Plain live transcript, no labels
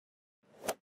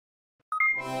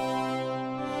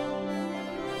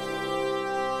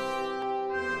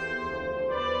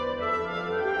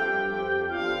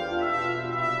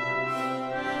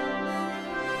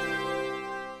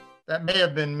That may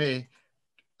have been me.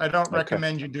 I don't Okay.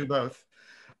 recommend you do both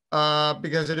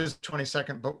because it is a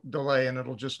 20-second delay and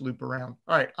it'll just loop around.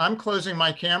 All right, I'm closing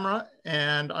my camera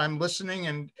and I'm listening,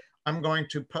 and I'm going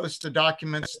to post the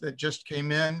documents that just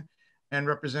came in. And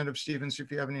Representative Stevens, if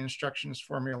you have any instructions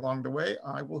for me along the way,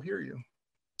 I will hear you.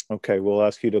 Okay, we'll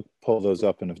ask you to pull those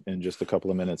up in just a couple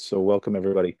of minutes. So welcome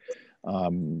everybody.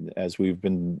 As we've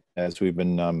been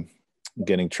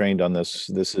getting trained on this,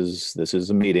 this is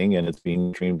a meeting and it's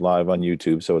being streamed live on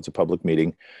YouTube, so it's a public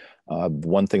meeting.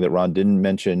 One thing that Ron didn't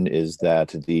mention is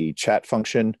that the chat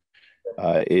function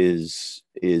is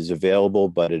available,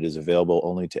 but it is available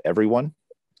only to everyone,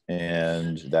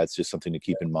 and that's just something to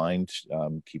keep in mind.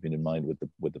 Keeping in mind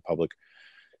with the public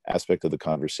aspect of the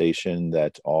conversation,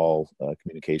 that all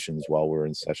communications while we're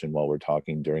in session, while we're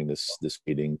talking during this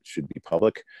meeting, should be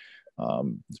public.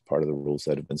 It's part of the rules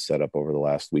that have been set up over the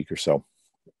last week or so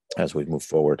as we move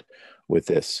forward with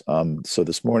this. So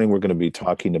this morning we're going to be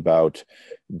talking about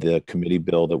the committee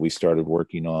bill that we started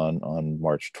working on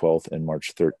March 12th and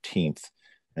March 13th.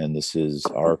 And this is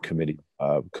our committee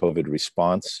COVID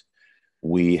response.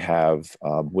 We have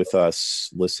with us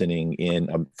listening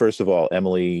in, first of all,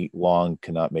 Emily Long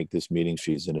cannot make this meeting.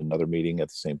 She's in another meeting at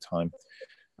the same time.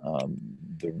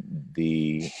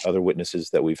 The other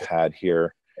witnesses that we've had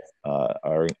here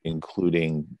are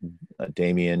including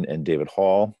Damien and David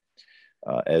Hall,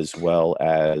 as well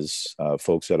as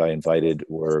folks that I invited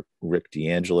were Rick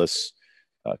DeAngelis,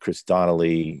 Chris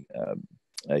Donnelly,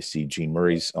 I see Jean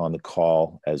Murray's on the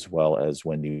call, as well as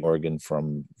Wendy Morgan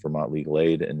from Vermont Legal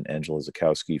Aid and Angela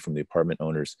Zakowski from the apartment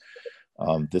owners.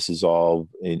 This is all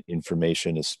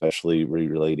information, especially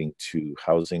relating to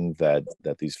housing, that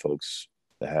these folks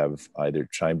have either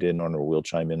chimed in on or will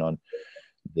chime in on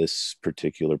this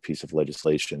particular piece of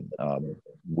legislation.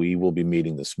 We will be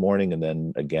meeting this morning and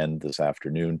then again this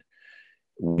afternoon.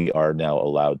 We are now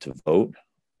allowed to vote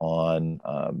on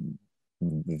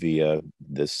via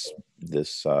this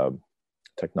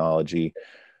technology.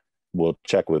 We'll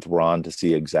check with Ron to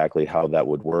see exactly how that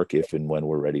would work if and when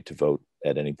we're ready to vote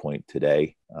at any point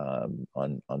today on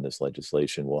this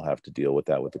legislation. We'll have to deal with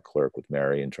that with the clerk, with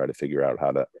Mary, and try to figure out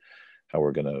how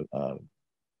we're going to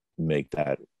make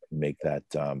that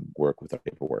work with our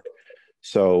paperwork.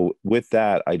 So with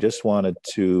that, I just wanted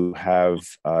to have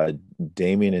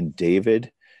Damien and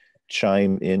David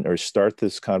chime in or start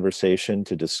this conversation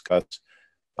to discuss.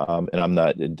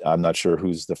 And I'm not sure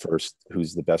who's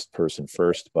the best person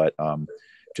first, but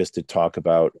just to talk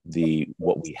about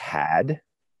what we had,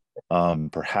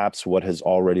 perhaps what has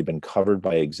already been covered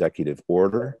by executive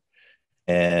order,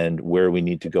 and where we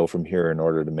need to go from here in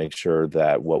order to make sure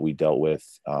that what we dealt with,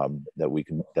 that we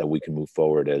can move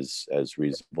forward as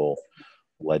reasonable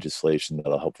legislation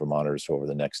that'll help Vermonters over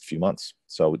the next few months.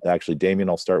 So actually, Damien,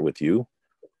 I'll start with you,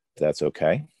 if that's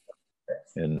okay.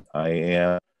 And I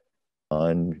am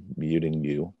unmuting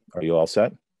you. Are you all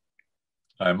set?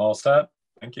 I'm all set.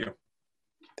 Thank you.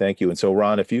 Thank you. And so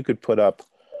Ron, if you could put up,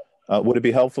 would it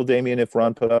be helpful, Damien, if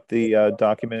Ron put up the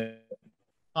document?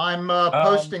 I'm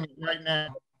posting it right now.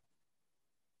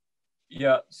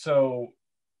 Yeah, so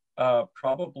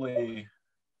probably,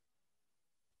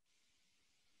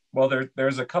 well,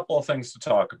 there's a couple of things to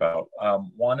talk about.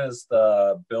 One is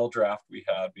the bill draft we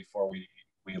had before we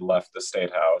left the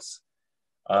State House.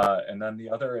 And then the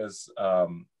other is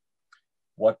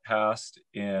what passed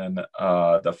in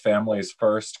the Families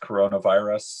First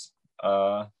Coronavirus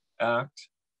Act,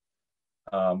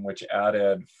 which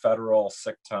added federal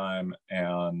sick time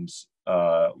and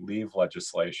leave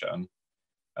legislation,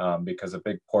 because a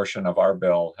big portion of our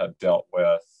bill had dealt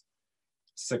with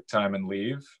sick time and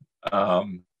leave.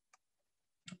 And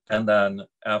then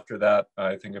after that,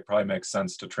 I think it probably makes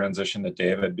sense to transition to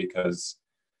David, because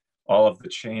all of the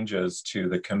changes to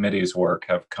the committee's work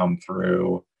have come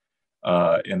through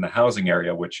in the housing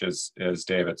area, which is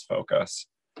David's focus.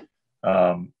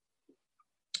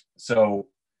 So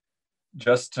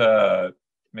just to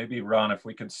maybe, Ron, if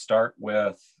we could start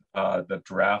with the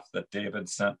draft that David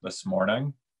sent this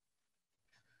morning.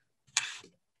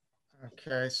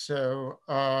 Okay, so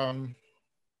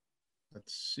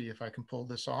let's see if I can pull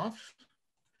this off.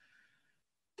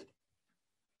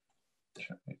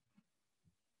 Okay.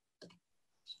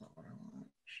 That's not what I want.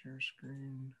 Share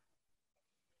screen.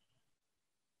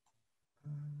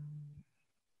 Come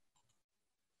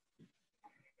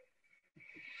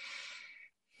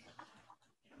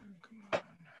on.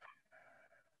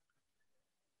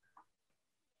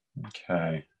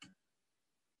 Okay.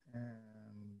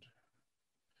 And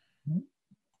all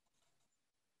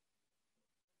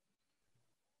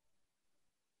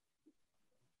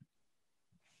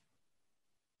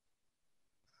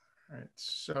right,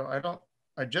 so I don't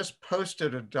I just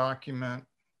posted a document.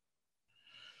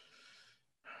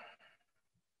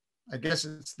 I guess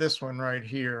it's this one right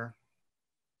here.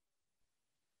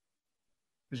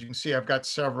 As you can see, I've got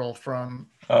several from.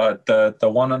 The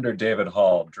one under David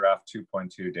Hall, draft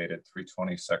 2.2 dated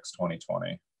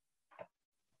 3/26/2020.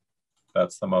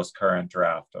 That's the most current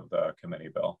draft of the committee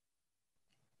bill.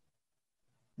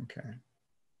 Okay.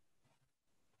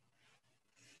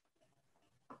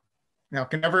 Now,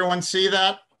 can everyone see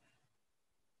that?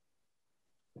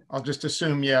 I'll just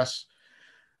assume yes.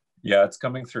 Yeah, it's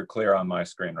coming through clear on my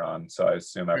screen, Ron, so I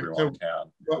assume everyone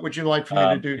can. What would you like for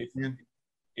me to do?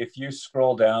 If you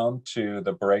scroll down to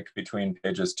the break between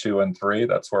pages 2 and 3,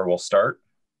 that's where we'll start.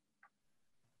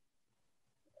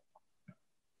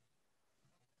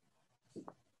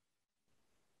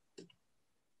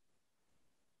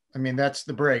 I mean, that's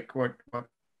the break. What?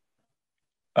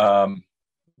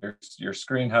 Your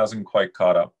screen hasn't quite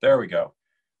caught up. There we go.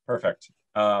 Perfect.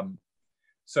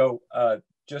 So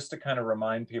just to kind of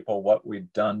remind people what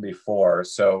we've done before.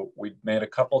 So we made a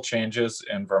couple changes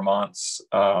in Vermont's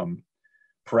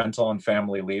Parental and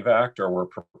Family Leave Act, or we're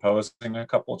proposing a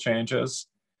couple changes.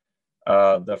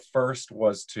 The first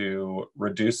was to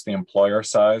reduce the employer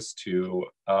size to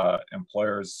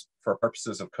employers for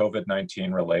purposes of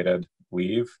COVID-19 related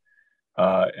leave.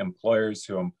 Employers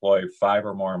who employ 5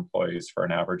 or more employees for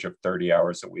an average of 30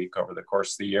 hours a week over the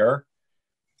course of the year.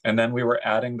 And then we were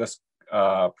adding this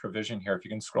provision here, if you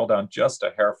can scroll down just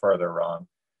a hair further, Ron,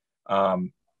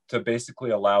 to basically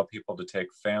allow people to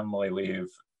take family leave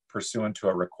pursuant to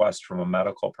a request from a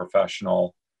medical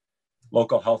professional,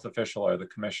 local health official, or the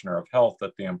commissioner of health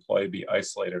that the employee be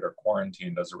isolated or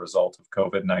quarantined as a result of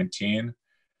COVID-19,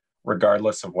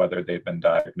 regardless of whether they've been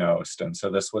diagnosed. And so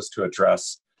this was to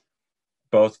address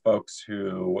both folks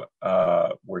who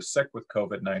were sick with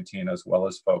COVID-19, as well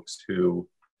as folks who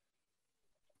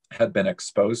had been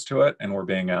exposed to it and were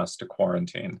being asked to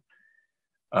quarantine.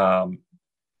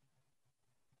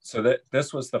 So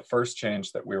this was the first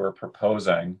change that we were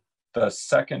proposing. The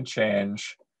second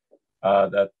change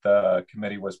that the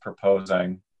committee was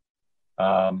proposing,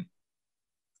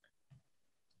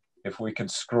 if we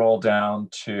could scroll down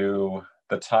to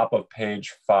the top of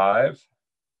page 5.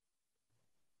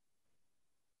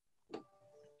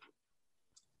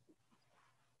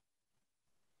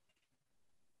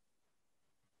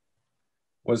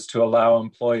 Was to allow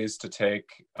employees to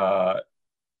take,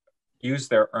 use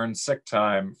their earned sick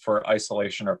time for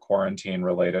isolation or quarantine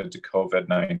related to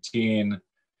COVID-19,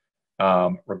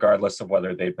 regardless of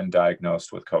whether they've been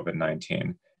diagnosed with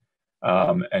COVID-19.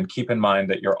 And keep in mind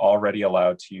that you're already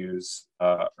allowed to use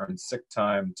earned sick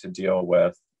time to deal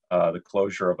with the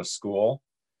closure of a school.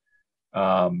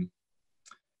 And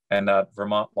that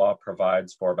Vermont law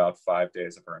provides for about 5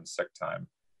 days of earned sick time.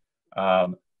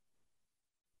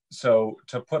 So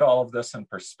to put all of this in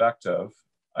perspective,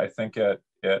 I think it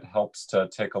helps to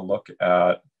take a look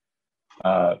at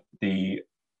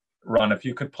Ron, if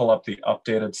you could pull up the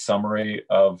updated summary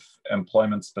of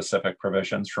employment-specific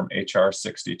provisions from HR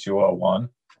 6201.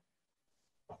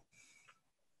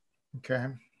 Okay.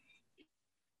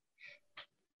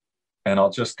 And I'll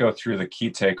just go through the key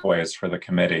takeaways for the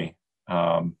committee.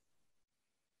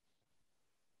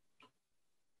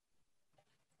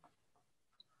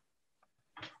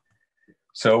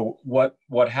 So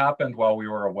what happened while we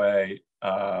were away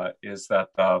is that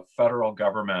the federal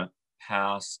government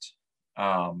passed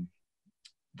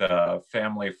the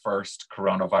Family First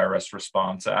Coronavirus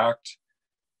Response Act.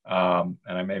 And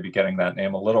I may be getting that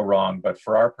name a little wrong, but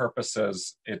for our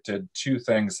purposes, it did 2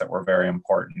 things that were very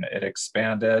important. It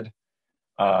expanded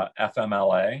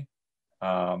FMLA,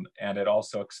 and it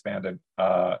also expanded,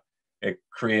 it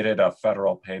created a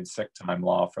federal paid sick time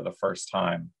law for the first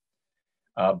time.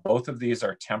 Both of these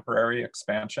are temporary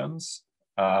expansions,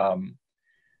 and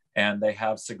they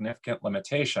have significant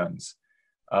limitations.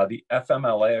 The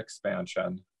FMLA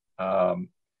expansion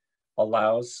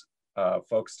allows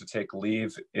folks to take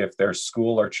leave if their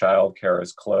school or childcare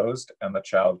is closed and the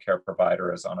childcare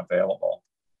provider is unavailable.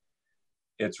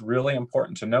 It's really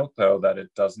important to note, though, that it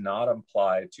does not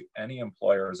apply to any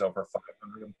employers over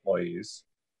 500 employees,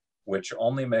 which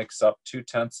only makes up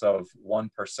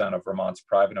 0.2% of Vermont's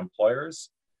private employers,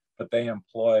 but they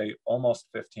employ almost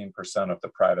 15% of the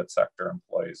private sector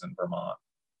employees in Vermont.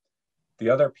 The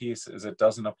other piece is it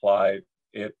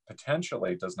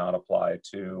potentially does not apply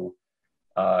to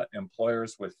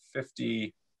employers with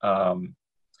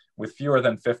fewer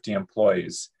than 50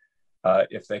 employees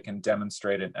if they can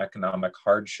demonstrate an economic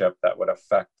hardship that would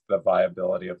affect the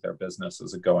viability of their business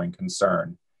as a going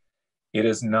concern. It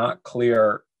is not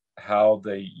clear how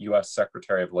the U.S.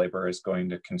 Secretary of Labor is going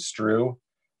to construe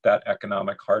that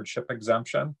economic hardship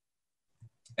exemption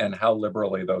and how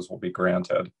liberally those will be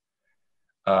granted.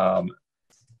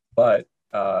 But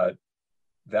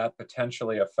that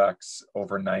potentially affects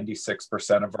over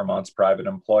 96% of Vermont's private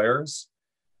employers,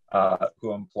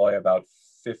 who employ about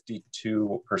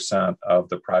 52% of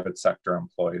the private sector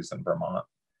employees in Vermont.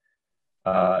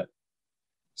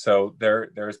 So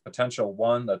there's potential,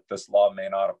 one, that this law may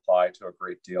not apply to a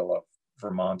great deal of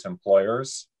Vermont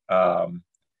employers,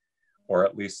 or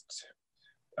at least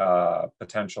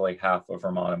potentially half of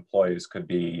Vermont employees could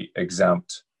be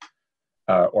exempt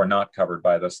or not covered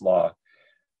by this law.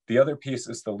 The other piece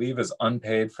is the leave is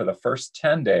unpaid for the first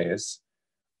 10 days,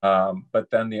 but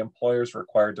then the employer is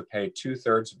required to pay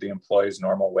 2/3 of the employee's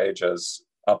normal wages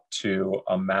up to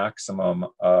a maximum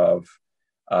of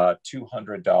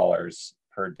 $200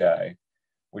 per day,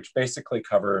 which basically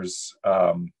covers,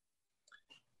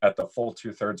 at the full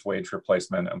 2/3 wage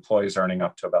replacement, employees earning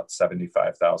up to about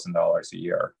 $75,000 a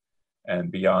year.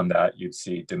 And beyond that, you'd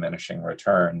see diminishing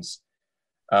returns.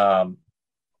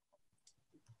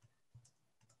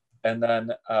 And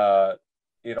then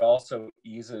it also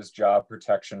eases job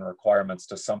protection requirements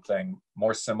to something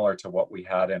more similar to what we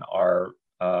had in our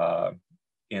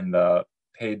in the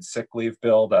paid sick leave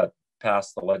bill that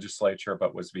passed the legislature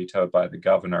but was vetoed by the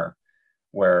governor,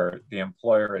 where the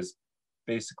employer is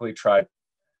basically tried,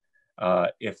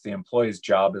 if the employee's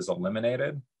job is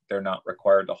eliminated, they're not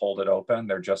required to hold it open.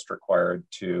 They're just required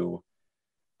to,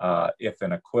 if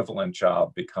an equivalent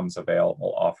job becomes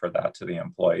available, offer that to the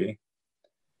employee.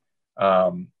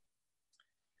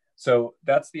 So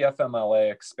that's the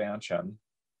FMLA expansion.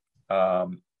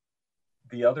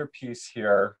 The other piece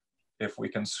here, if we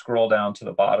can scroll down to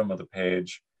the bottom of the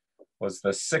page, was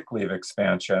the sick leave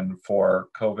expansion for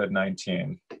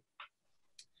COVID-19.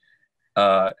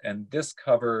 And this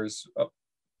covers, oh,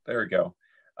 there we go.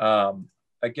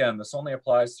 Again, this only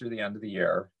applies through the end of the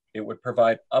year. It would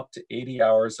provide up to 80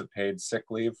 hours of paid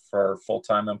sick leave for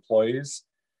full-time employees.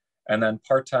 And then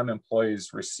part-time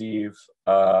employees receive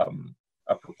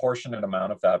a proportionate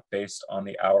amount of that based on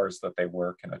the hours that they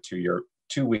work in a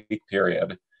 2-week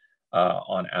period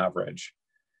on average.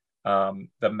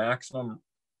 The maximum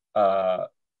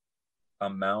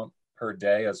amount per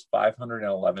day is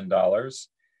 $511.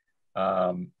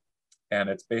 And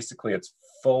it's basically, it's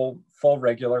full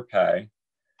regular pay,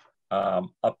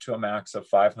 up to a max of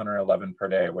 $511 per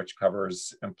day, which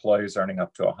covers employees earning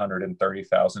up to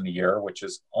 $130,000 a year, which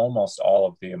is almost all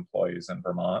of the employees in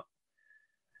Vermont.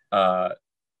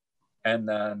 And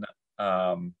then,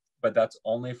 but that's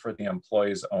only for the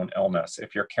employee's own illness.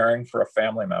 If you're caring for a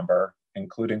family member,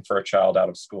 including for a child out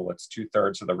of school, it's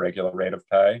 2/3 of the regular rate of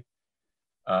pay,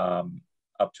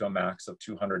 up to a max of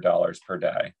 $200 per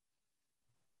day.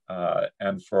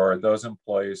 And for those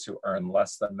employees who earn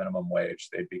less than minimum wage,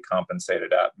 they'd be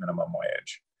compensated at minimum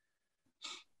wage.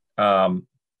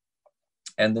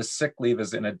 And this sick leave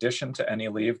is in addition to any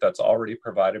leave that's already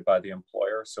provided by the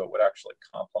employer, so it would actually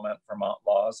complement Vermont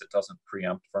laws. It doesn't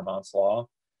preempt Vermont's law.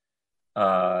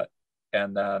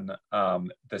 And then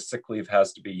the sick leave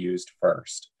has to be used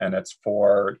first, and it's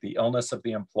for the illness of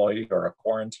the employee or a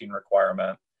quarantine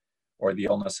requirement, or the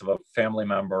illness of a family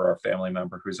member or a family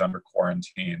member who's under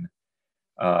quarantine,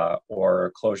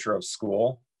 or closure of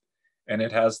school. And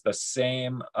it has the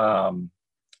same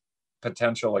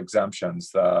potential exemptions.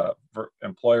 The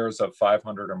employers of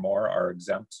 500 or more are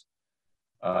exempt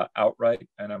outright,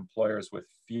 and employers with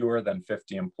fewer than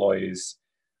 50 employees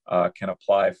can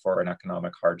apply for an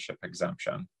economic hardship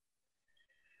exemption.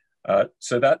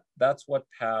 So that's what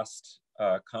passed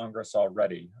Congress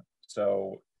already.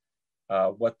 So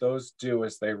what those do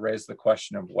is they raise the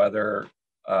question of whether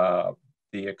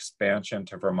the expansion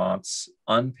to Vermont's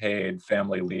unpaid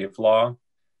family leave law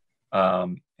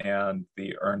and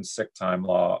the earned sick time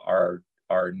law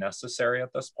are necessary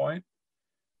at this point.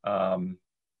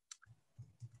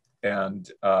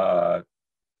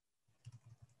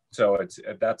 So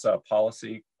that's a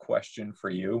policy question for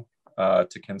you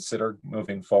to consider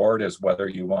moving forward, is whether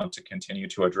you want to continue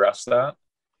to address that.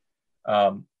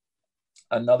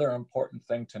 Another important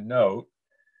thing to note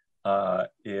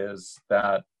is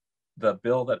that the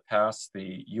bill that passed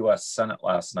the US Senate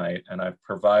last night, and I've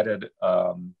provided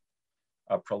a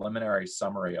preliminary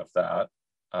summary of that,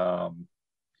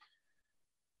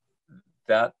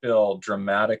 that bill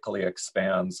dramatically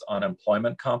expands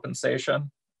unemployment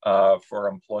compensation for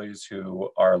employees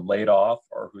who are laid off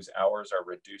or whose hours are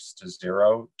reduced to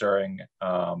zero during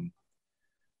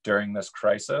this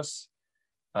crisis.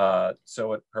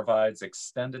 So it provides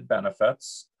extended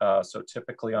benefits. So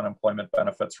typically unemployment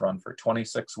benefits run for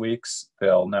 26 weeks.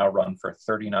 They'll now run for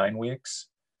 39 weeks.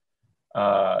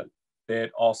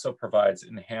 it also provides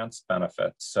enhanced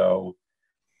benefits. So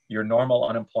your normal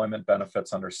unemployment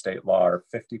benefits under state law are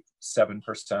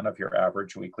 57% of your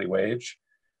average weekly wage.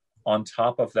 On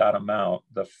top of that amount,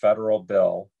 the federal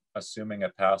bill, assuming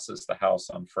it passes the House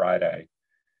on Friday,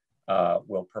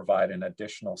 will provide an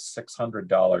additional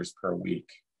 $600 per week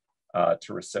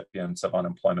to recipients of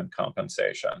unemployment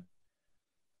compensation.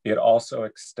 It also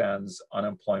extends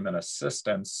unemployment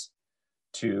assistance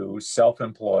to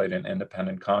self-employed and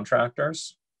independent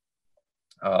contractors,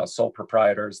 sole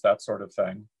proprietors, that sort of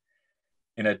thing.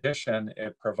 In addition,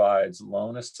 it provides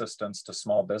loan assistance to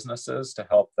small businesses to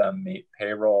help them meet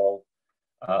payroll,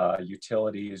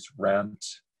 utilities, rent,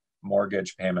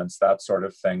 mortgage payments, that sort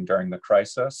of thing during the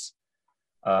crisis,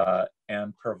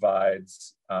 and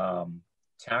provides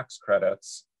tax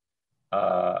credits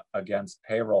against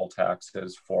payroll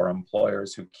taxes for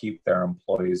employers who keep their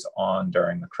employees on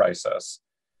during the crisis.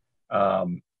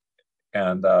 And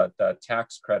the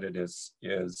tax credit is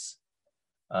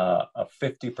a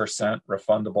 50%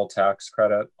 refundable tax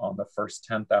credit on the first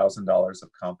 $10,000 of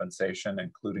compensation,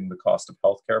 including the cost of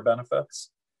healthcare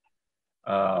benefits.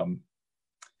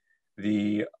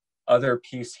 The other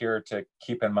piece here to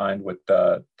keep in mind with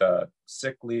the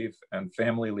sick leave and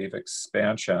family leave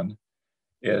expansion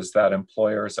is that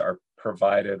employers are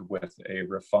provided with a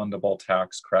refundable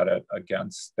tax credit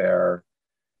against their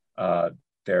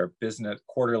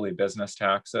quarterly business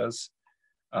taxes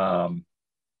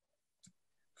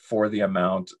for the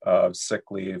amount of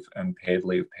sick leave and paid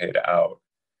leave paid out.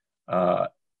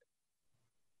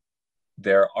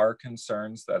 There are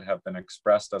concerns that have been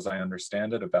expressed, as I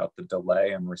understand it, about the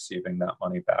delay in receiving that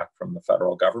money back from the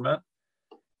federal government.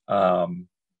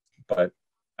 But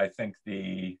I think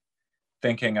the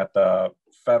thinking at the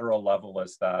federal level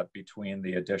is that between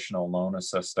the additional loan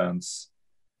assistance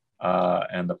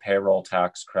and the payroll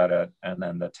tax credit, and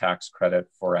then the tax credit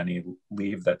for any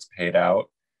leave that's paid out,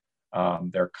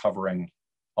 they're covering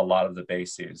a lot of the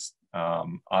bases.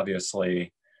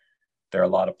 Obviously, there are a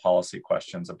lot of policy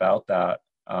questions about that.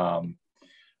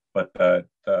 But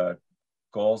the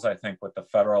goals, I think, with the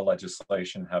federal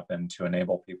legislation have been to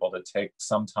enable people to take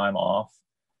some time off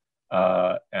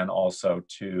and also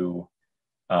to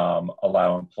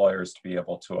allow employers to be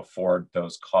able to afford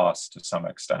those costs to some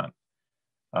extent.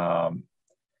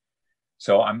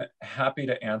 So I'm happy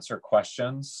to answer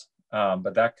questions,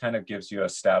 but that kind of gives you a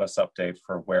status update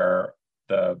for where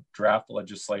the draft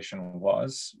legislation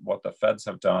was, what the feds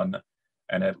have done,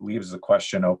 and it leaves the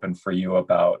question open for you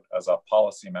about, as a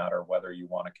policy matter, whether you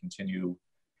want to continue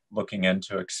looking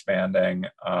into expanding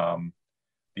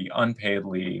the unpaid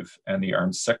leave and the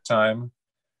earned sick time.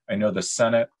 I know the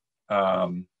Senate,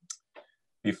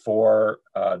 before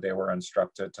they were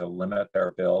instructed to limit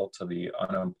their bill to the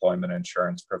unemployment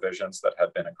insurance provisions that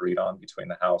had been agreed on between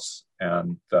the House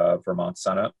and the Vermont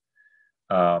Senate,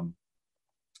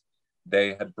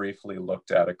 they had briefly looked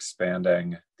at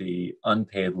expanding the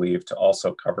unpaid leave to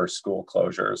also cover school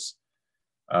closures.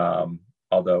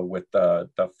 Although with the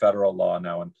federal law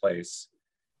now in place,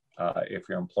 if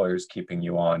your employer is keeping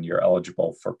you on, you're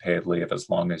eligible for paid leave as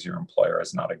long as your employer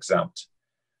is not exempt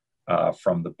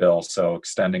from the bill. So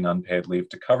extending unpaid leave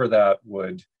to cover that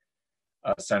would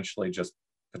essentially just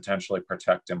potentially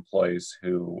protect employees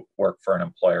who work for an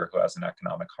employer who has an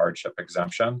economic hardship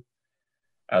exemption.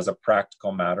 As a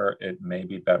practical matter, it may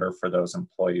be better for those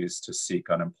employees to seek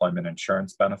unemployment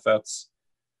insurance benefits.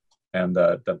 And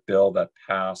the bill that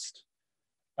passed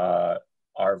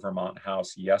our Vermont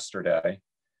House yesterday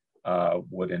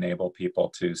would enable people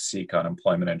to seek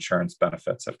unemployment insurance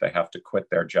benefits if they have to quit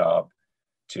their job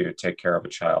to take care of a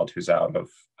child who's out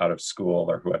of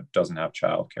school or who doesn't have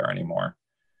childcare anymore.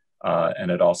 And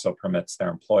it also permits their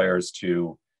employers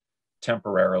to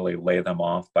temporarily lay them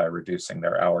off by reducing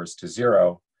their hours to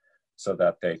zero, so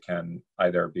that they can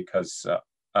either, because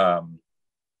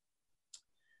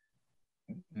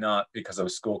not because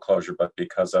of school closure, but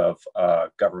because of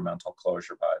governmental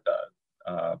closure by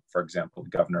the, for example, the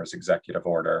governor's executive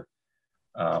order,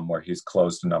 where he's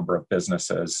closed a number of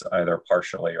businesses, either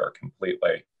partially or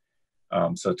completely.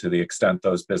 So to the extent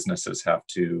those businesses have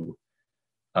to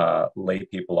lay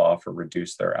people off or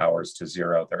reduce their hours to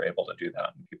zero, they're able to do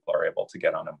that, and people are able to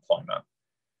get unemployment.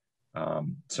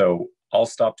 So I'll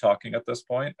stop talking at this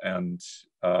point and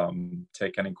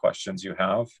take any questions you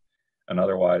have. And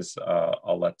otherwise,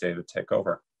 I'll let David take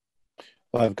over.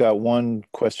 Well, I've got one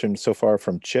question so far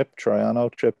from Chip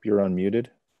Triano. Chip, you're unmuted.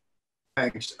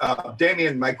 Thanks.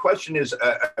 Damien, my question is,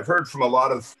 I've heard from a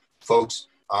lot of folks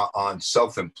on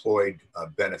self-employed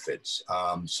benefits.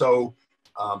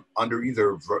 Under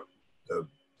either the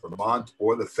Vermont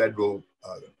or the federal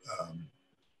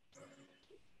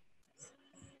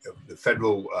the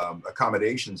federal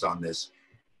accommodations on this,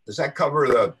 does that cover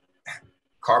the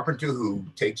carpenter who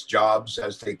takes jobs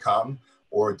as they come,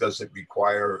 or does it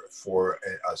require for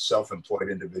a self-employed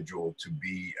individual to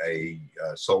be a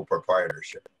sole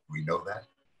proprietorship? We know that.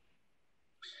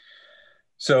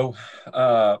 So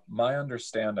my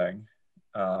understanding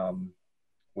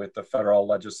with the federal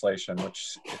legislation,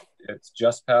 which it's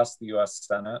just passed the US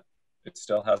Senate, it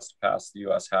still has to pass the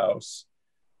US House.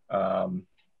 And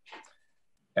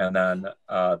then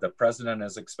the president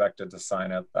is expected to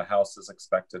sign it. The House is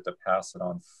expected to pass it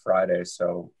on Friday.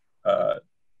 So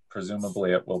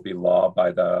presumably it will be law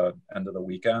by the end of the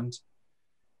weekend.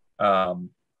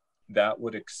 That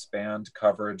would expand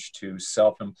coverage to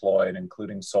self-employed,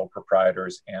 including sole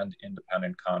proprietors and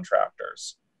independent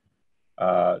contractors.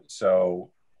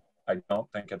 So I don't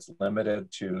think it's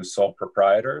limited to sole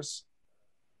proprietors.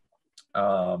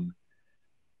 Let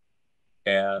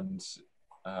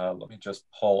me just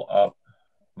pull up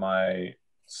my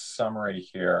summary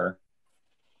here.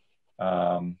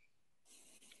 And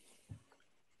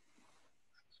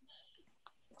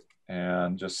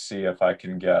just see if I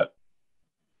can get,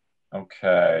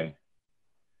 okay.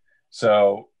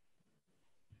 So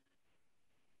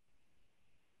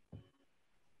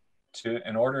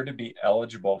in order to be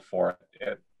eligible for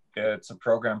it, it's a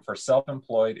program for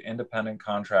self-employed independent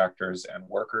contractors and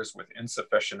workers with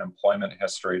insufficient employment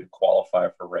history to qualify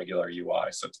for regular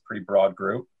UI. So it's a pretty broad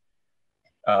group.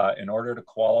 In order to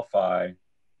qualify,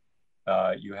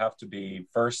 you have to be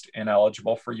first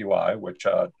ineligible for UI, which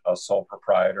a sole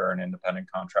proprietor and independent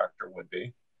contractor would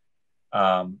be.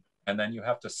 And then you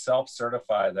have to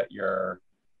self-certify that you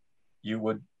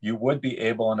would be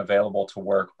able and available to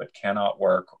work, but cannot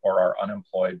work or are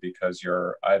unemployed because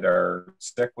you're either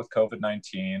sick with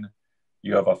COVID-19,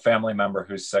 you have a family member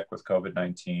who's sick with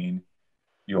COVID-19,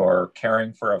 you're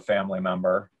caring for a family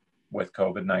member with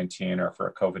COVID-19 or for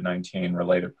a COVID-19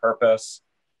 related purpose,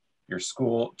 your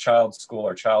child's school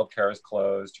or childcare is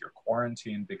closed, you're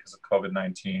quarantined because of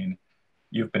COVID-19,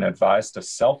 you've been advised to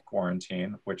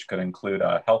self-quarantine, which could include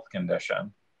a health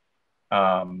condition.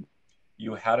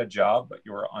 You had a job, but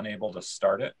you were unable to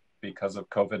start it because of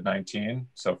COVID-19.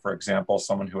 So for example,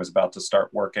 someone who is about to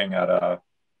start working at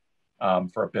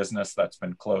for a business that's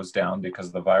been closed down because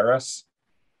of the virus,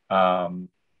 the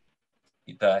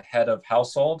head of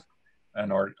household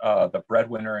or the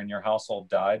breadwinner in your household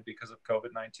died because of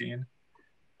COVID-19.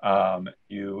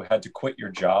 You had to quit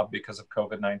your job because of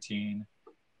COVID-19.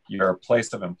 Your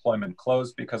place of employment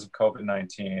closed because of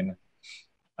COVID-19.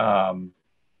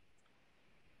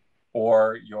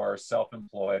 Or you're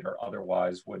self-employed or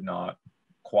otherwise would not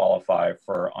qualify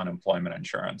for unemployment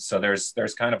insurance. So there's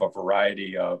kind of a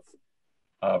variety of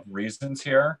reasons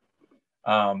here.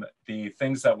 The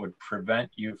things that would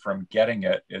prevent you from getting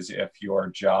it is if your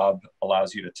job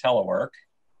allows you to telework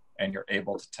and you're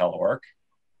able to telework,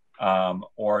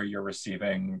 or you're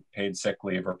receiving paid sick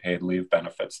leave or paid leave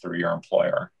benefits through your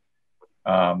employer.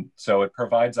 So it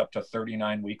provides up to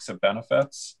 39 weeks of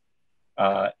benefits.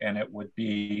 And it would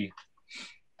be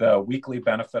the weekly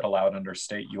benefit allowed under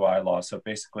state UI law. So it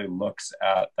basically looks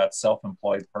at that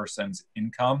self-employed person's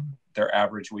income, their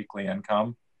average weekly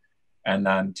income, and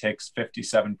then takes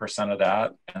 57% of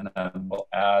that and then will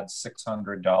add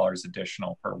 $600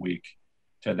 additional per week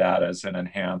to that as an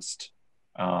enhanced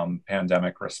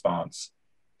pandemic response.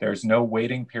 There's no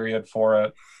waiting period for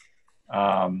it.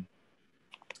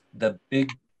 The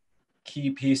big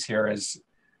key piece here is,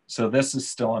 so this is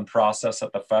still in process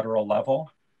at the federal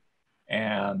level.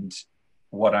 And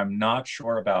what I'm not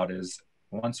sure about is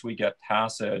once we get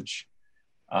passage,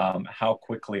 how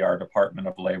quickly our Department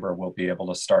of Labor will be able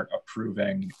to start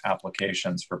approving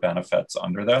applications for benefits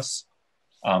under this.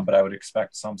 But I would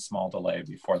expect some small delay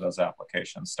before those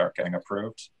applications start getting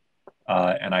approved.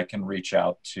 And I can reach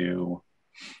out to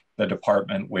the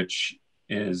department, which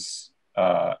is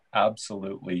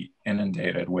absolutely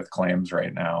inundated with claims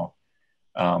right now.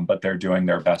 But they're doing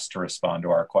their best to respond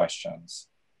to our questions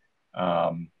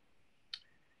and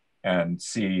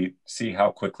see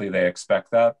how quickly they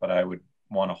expect that. But I would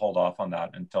want to hold off on that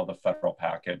until the federal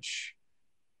package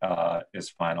is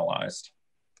finalized.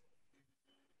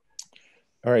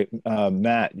 All right,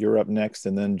 Matt, you're up next,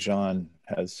 and then John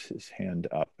has his hand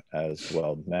up as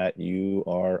well. Matt, you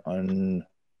are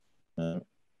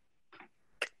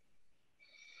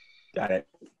Got it.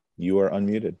 You are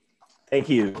unmuted. Thank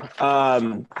you.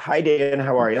 Hi, Dan.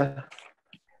 How are you?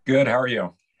 Good. How are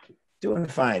you? Doing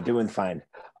fine. Doing fine.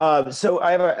 So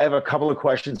I have a couple of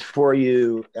questions for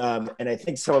you, and I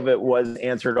think some of it was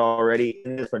answered already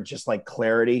in this, but just like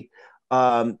clarity.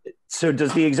 So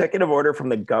does the executive order from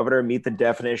the governor meet the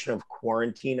definition of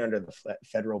quarantine under the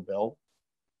federal bill?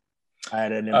 I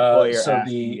had an employer So ask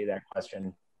me that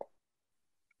question.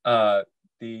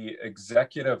 The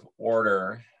executive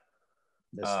order,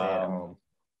 The stay at home.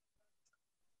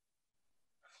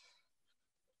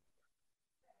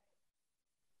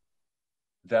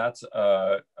 That's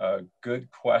a good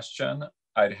question.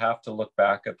 I'd have to look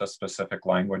back at the specific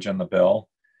language in the bill.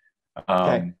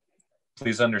 Okay.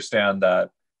 Please understand that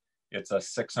it's a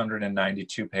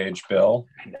 692-page bill.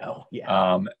 I know,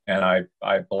 yeah. And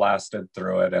I blasted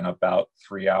through it in about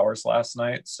 3 hours last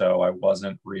night, so I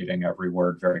wasn't reading every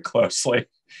word very closely.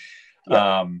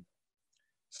 Yep.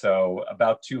 So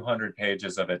about 200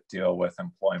 pages of it deal with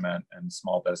employment and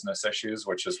small business issues,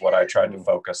 which is what I tried to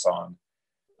focus on.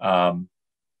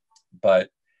 But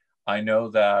I know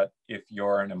that if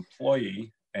you're an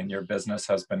employee and your business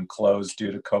has been closed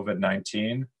due to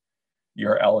COVID-19,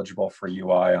 you're eligible for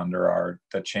UI under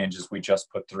the changes we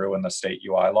just put through in the state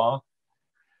UI law.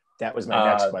 That was my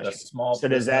next question. The small so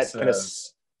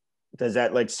businesses, does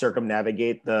that like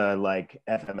circumnavigate the like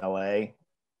FMLA?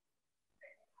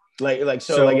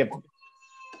 So like if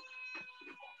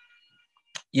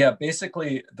yeah,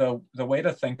 basically the way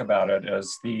to think about it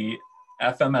is the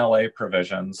FMLA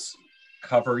provisions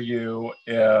cover you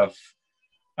if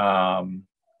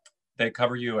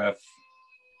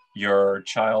your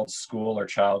child's school or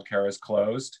childcare is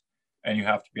closed and you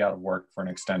have to be out of work for an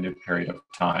extended period of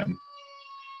time.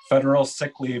 Federal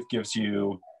sick leave gives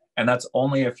you, and that's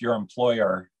only if your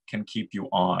employer can keep you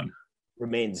on.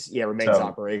 Remains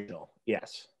operational.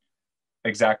 Yes.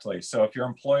 Exactly. So if your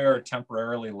employer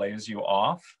temporarily lays you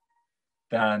off,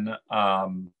 then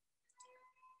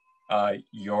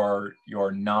you're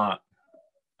not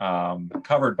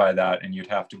covered by that, and you'd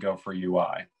have to go for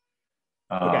UI.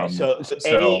 Okay, so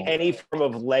any form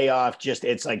of layoff, just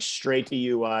it's like straight to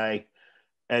UI,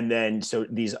 and then so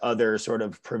these other sort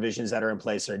of provisions that are in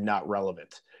place are not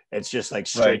relevant. It's just like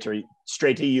straight to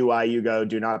UI. You go,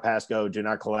 do not pass go, do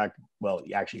not collect. Well,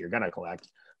 actually, you're gonna collect,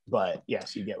 but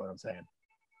yes, you get what I'm saying.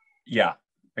 Yeah,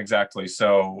 exactly.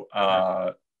 So,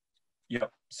 yep.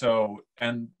 So,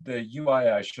 and the UI,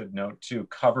 I should note too,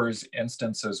 covers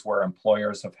instances where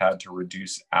employers have had to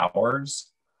reduce hours.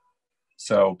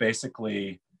 So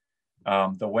basically,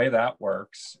 the way that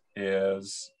works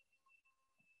is,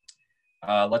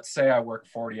 let's say I work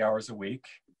 40 hours a week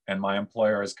and my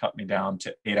employer has cut me down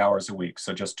to 8 hours a week.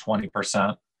 So just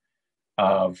 20%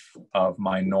 of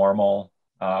my normal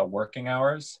working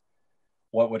hours.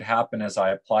 What would happen is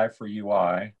I apply for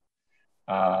UI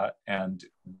and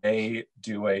they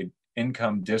do a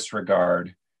income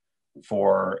disregard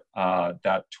for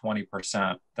that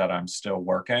 20% that I'm still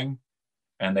working.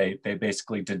 And they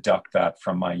basically deduct that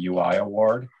from my UI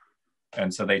award.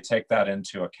 And so they take that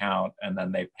into account and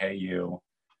then they pay you.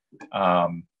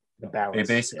 The balance,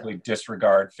 they basically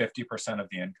disregard 50% of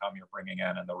the income you're bringing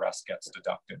in and the rest gets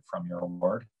deducted from your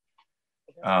award.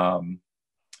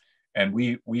 And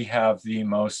we have the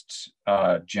most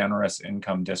generous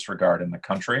income disregard in the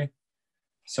country.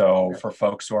 So for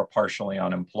folks who are partially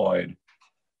unemployed,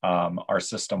 our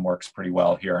system works pretty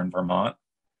well here in Vermont.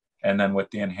 And then with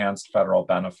the enhanced federal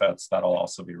benefits, that'll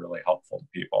also be really helpful to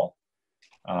people.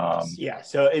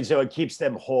 So it keeps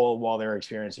them whole while they're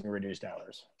experiencing reduced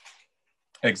hours.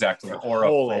 Exactly, or a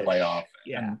full layoff.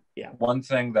 Yeah. One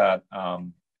thing that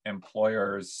some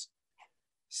employers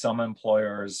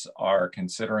are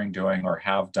considering doing or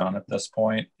have done at this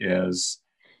point is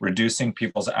reducing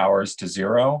people's hours to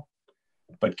 0,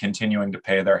 but continuing to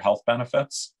pay their health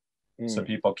benefits. So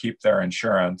people keep their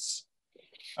insurance,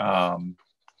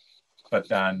 but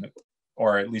then,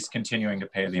 or at least continuing to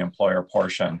pay the employer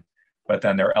portion, but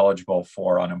then they're eligible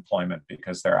for unemployment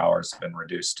because their hours have been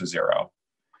reduced to 0.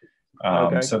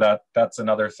 So that's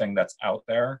another thing that's out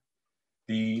there.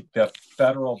 The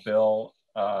federal bill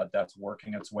that's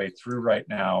working its way through right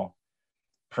now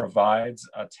provides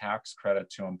a tax credit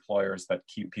to employers that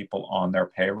keep people on their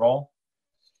payroll,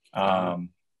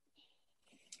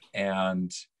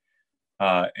 and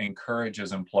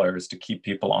encourages employers to keep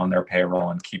people on their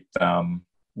payroll and keep them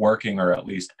working or at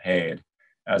least paid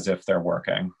as if they're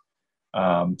working.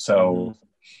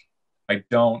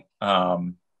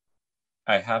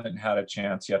 I haven't had a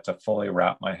chance yet to fully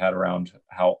wrap my head around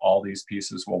how all these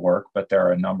pieces will work, but there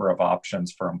are a number of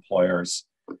options for employers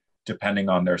depending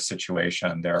on their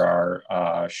situation. There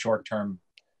are short-term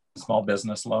small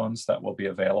business loans that will be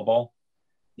available.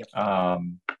 Yep.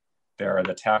 There are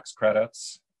the tax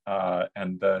credits,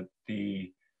 and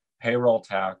the payroll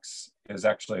tax is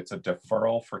actually, it's a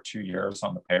deferral for 2 years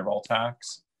on the payroll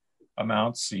tax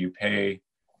amounts. So you pay,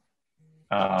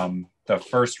 the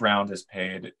first round is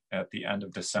paid at the end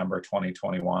of December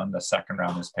 2021. The second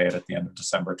round is paid at the end of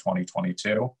December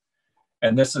 2022.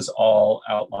 And this is all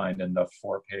outlined in the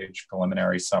 4-page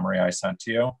preliminary summary I sent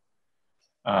to you.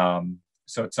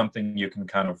 So it's something you can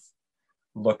kind of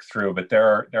look through, but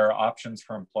there are options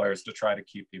for employers to try to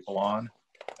keep people on.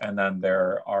 And then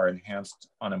there are enhanced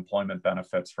unemployment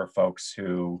benefits for folks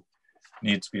who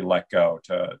need to be let go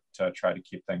to try to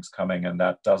keep things coming. And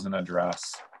that doesn't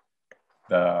address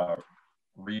the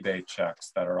rebate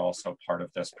checks that are also part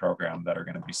of this program that are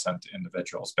going to be sent to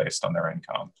individuals based on their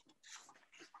income.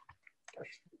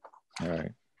 All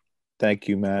right. Thank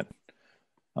you, Matt.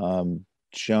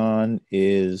 John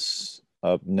is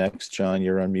up next. John,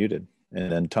 you're unmuted.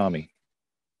 And then Tommy.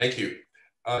 Thank you.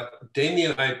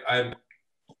 Damien, I'm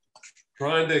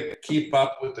trying to keep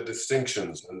up with the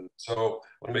distinctions. And so I want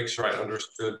to make sure I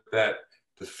understood that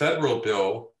the federal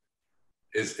bill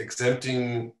is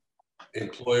exempting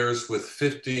employers with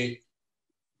 50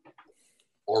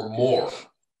 or more,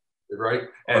 right?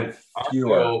 And our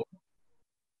bill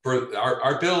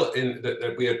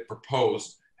that we had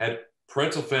proposed had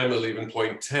parental family leave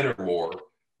employing 10 or more,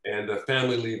 and the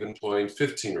family leave employing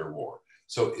 15 or more.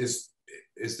 So is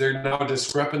there now a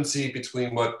discrepancy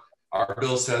between what our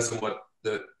bill says and what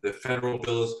the federal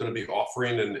bill is going to be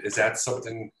offering? And is that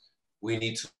something we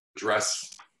need to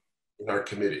address in our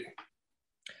committee?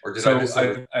 Or did I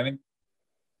misunderstand? I think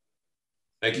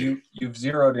Thank you. You've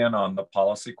zeroed in on the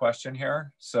policy question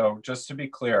here. So just to be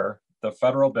clear, the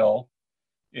federal bill,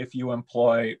 if you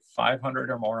employ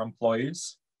 500 or more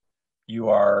employees, you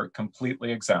are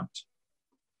completely exempt.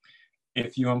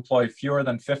 If you employ fewer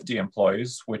than 50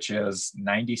 employees, which is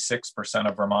 96%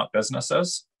 of Vermont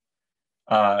businesses,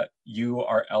 you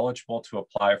are eligible to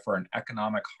apply for an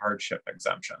economic hardship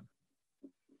exemption.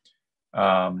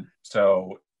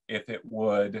 So if it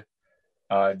would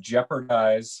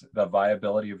jeopardize the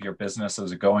viability of your business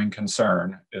as a going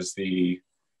concern is the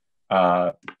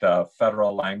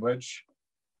federal language,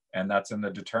 and that's in the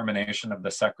determination of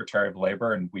the Secretary of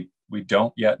Labor, and we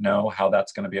don't yet know how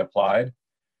that's going to be applied.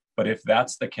 But if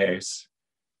that's the case,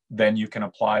 then you can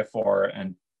apply for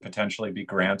and potentially be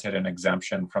granted an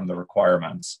exemption from the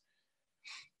requirements.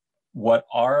 What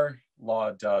our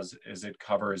law does is it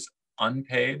covers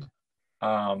unpaid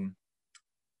family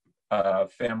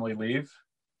leave.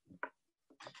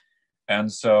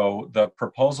 And so the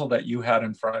proposal that you had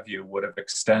in front of you would have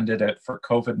extended it for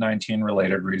COVID-19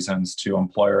 related reasons to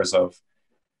employers of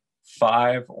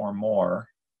 5 or more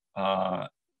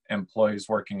employees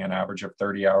working an average of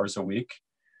 30 hours a week,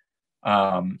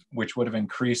 which would have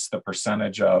increased the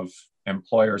percentage of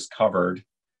employers covered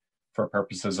for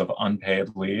purposes of unpaid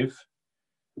leave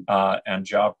and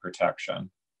job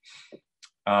protection.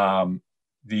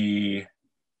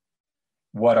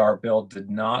 What our bill did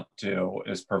not do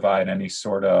is provide any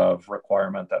sort of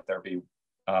requirement that there be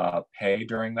pay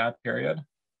during that period.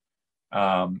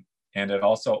 And it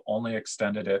also only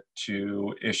extended it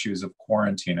to issues of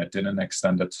quarantine. It didn't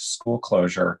extend it to school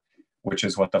closure, which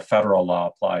is what the federal law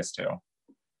applies to.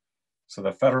 So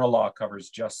the federal law covers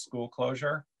just school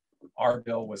closure. Our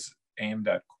bill was aimed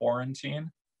at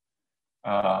quarantine.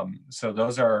 So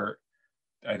those are,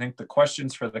 I think the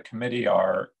questions for the committee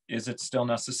are, is it still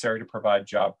necessary to provide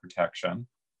job protection?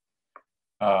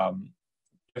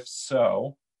 If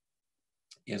so,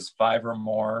 is 5 or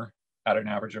more at an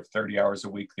average of 30 hours a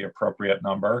week the appropriate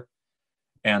number?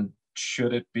 And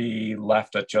should it be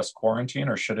left at just quarantine,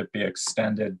 or should it be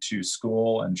extended to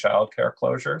school and childcare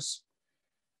closures?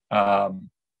 And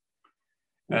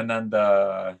then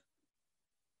the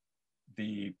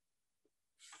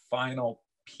final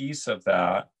piece of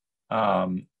that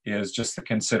is just the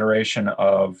consideration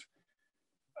of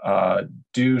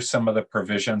do some of the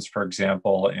provisions, for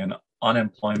example, in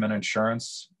unemployment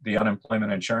insurance, the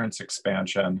unemployment insurance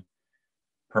expansion,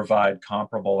 provide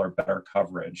comparable or better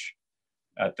coverage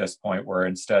at this point, where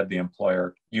instead the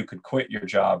employer, you could quit your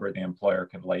job or the employer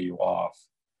could lay you off,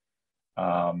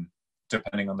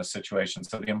 depending on the situation.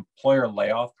 So the employer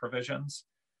layoff provisions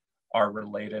are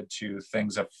related to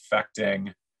things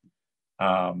affecting,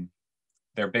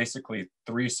 they're basically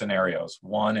 3 scenarios.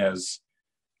 One is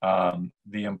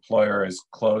the employer is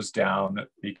closed down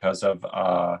because of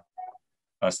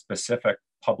a specific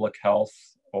public health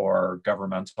or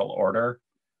governmental order,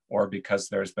 or because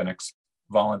there's been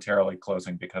voluntarily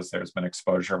closing because there's been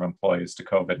exposure of employees to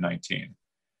COVID-19.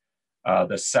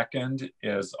 The second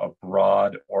is a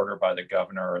broad order by the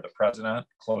governor or the president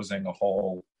closing a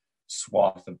whole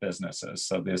swath of businesses.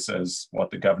 So this is what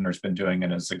the governor's been doing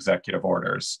in his executive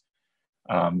orders,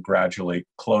 gradually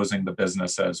closing the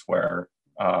businesses where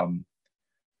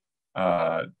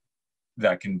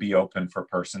that can be open for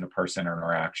person-to-person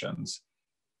interactions.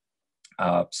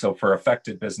 So for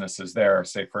affected businesses there,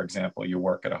 say, for example, you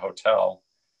work at a hotel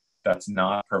that's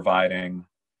not providing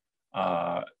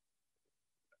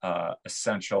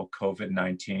essential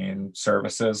COVID-19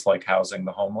 services like housing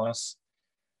the homeless,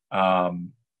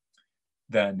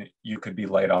 then you could be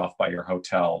laid off by your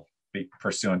hotel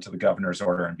pursuant to the governor's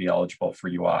order and be eligible for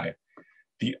UI.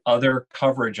 The other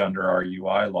coverage under our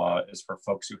UI law is for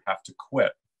folks who have to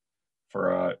quit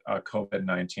for a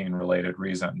COVID-19 related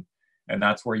reason. And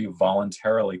that's where you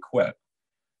voluntarily quit.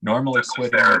 Normally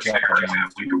quitting a job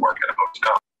means you work at a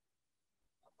hotel.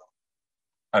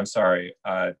 I'm sorry.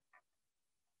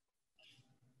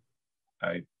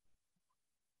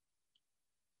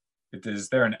 Is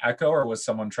there an echo, or was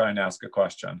someone trying to ask a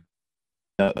question?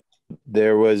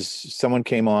 There was someone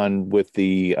came on with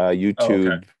the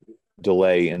YouTube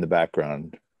delay in the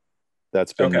background.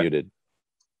 That's been muted.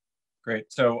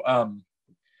 Great. So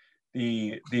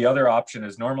the other option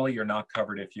is normally you're not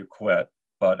covered if you quit,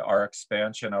 but our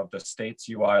expansion of the state's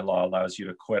UI law allows you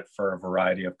to quit for a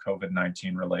variety of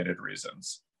COVID-19 related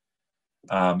reasons,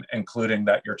 including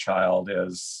that your child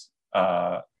is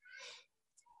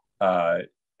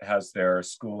has their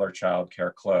school or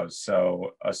childcare closed.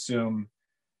 So assume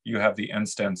you have the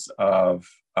instance of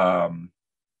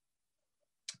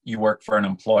you work for an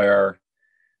employer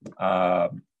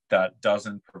that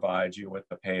doesn't provide you with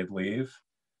the paid leave.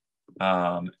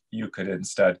 You could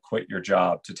instead quit your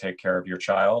job to take care of your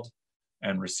child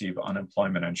and receive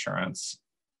unemployment insurance.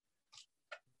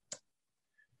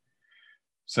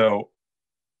 So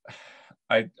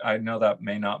I know that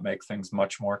may not make things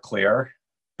much more clear,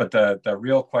 but the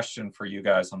real question for you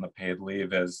guys on the paid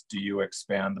leave is, do you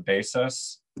expand the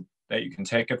basis that you can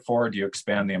take it for? Do you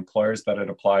expand the employers that it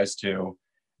applies to?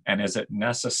 And is it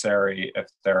necessary if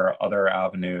there are other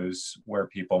avenues where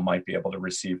people might be able to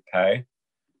receive pay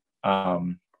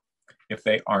if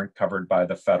they aren't covered by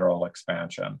the federal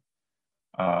expansion?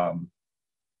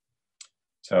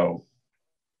 So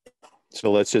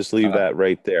let's just leave that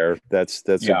right there. That's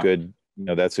yeah. a good,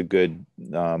 that's a good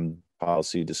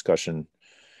policy discussion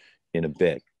in a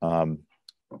bit.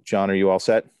 John, are you all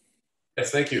set?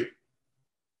 Yes, thank you.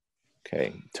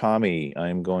 Okay, Tommy,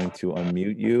 I'm going to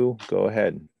unmute you. Go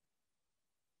ahead.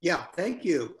 Yeah, thank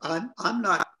you. I'm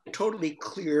not totally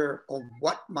clear on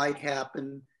what might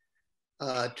happen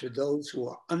to those who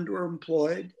are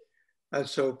underemployed.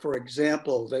 So for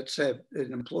example, let's say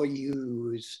an employee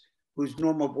whose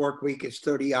normal work week is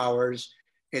 30 hours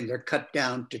and they're cut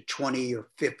down to 20 or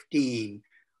 15.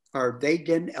 Are they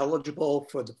then eligible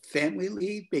for the family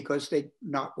leave because they're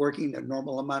not working the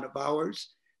normal amount of hours?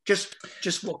 Just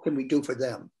what can we do for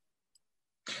them?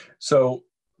 So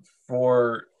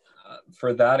for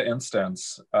that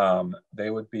instance, they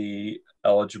would be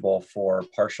eligible for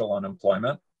partial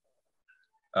unemployment.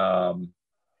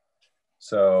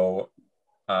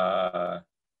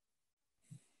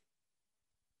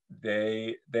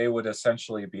 They would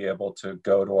essentially be able to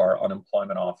go to our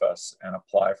unemployment office and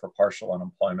apply for partial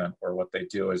unemployment, where what they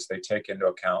do is they take into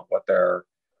account what their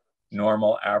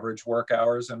normal average work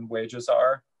hours and wages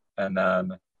are, and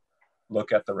then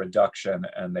look at the reduction,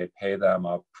 and they pay them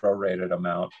a prorated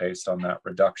amount based on that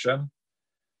reduction.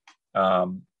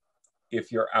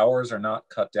 If your hours are not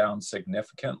cut down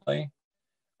significantly,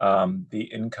 the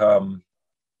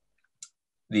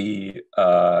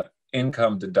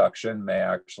income deduction may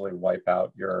actually wipe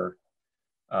out your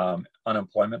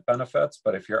unemployment benefits.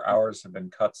 But if your hours have been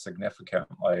cut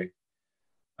significantly,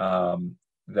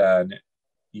 then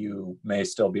you may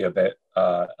still be a bit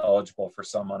eligible for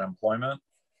some unemployment.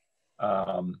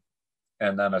 And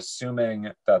then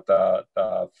assuming that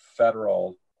the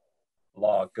federal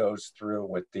law goes through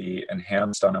with the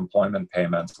enhanced unemployment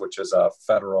payments, which is a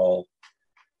federal,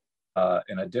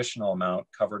 an additional amount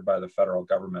covered by the federal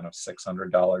government of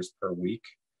 $600 per week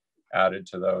added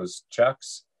to those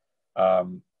checks,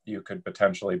 you could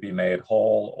potentially be made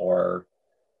whole, or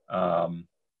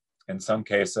in some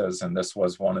cases, and this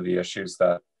was one of the issues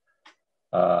that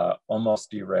almost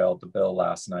derailed the bill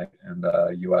last night in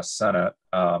the US Senate,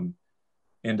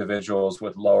 individuals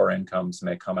with lower incomes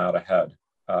may come out ahead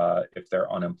if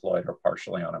they're unemployed or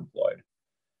partially unemployed.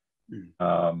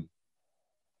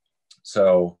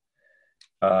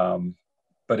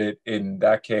 But in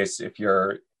that case, if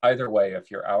you're either way,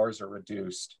 if your hours are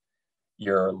reduced,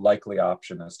 your likely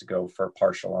option is to go for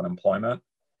partial unemployment.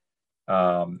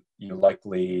 You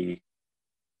likely,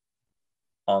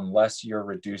 unless you're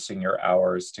reducing your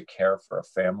hours to care for a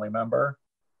family member,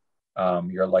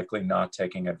 you're likely not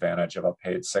taking advantage of a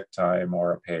paid sick time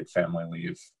or a paid family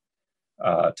leave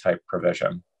type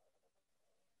provision.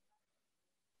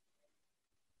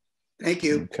 Thank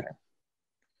you. Okay.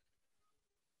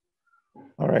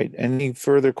 All right. Any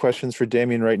further questions for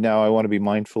Damien right now? I want to be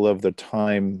mindful of the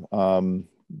time.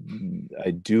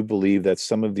 I do believe that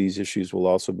some of these issues will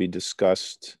also be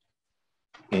discussed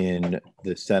in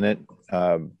the Senate,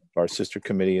 our sister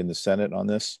committee in the Senate on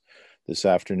this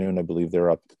afternoon. I believe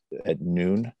they're up at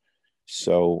noon.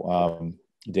 So,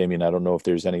 Damien, I don't know if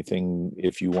there's anything,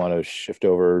 if you want to shift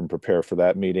over and prepare for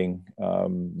that meeting,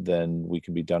 then we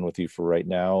can be done with you for right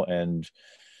now. And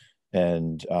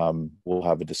we'll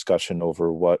have a discussion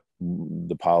over what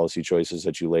the policy choices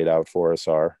that you laid out for us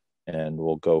are, and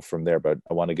we'll go from there. But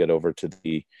I want to get over to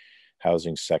the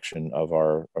housing section of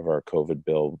our COVID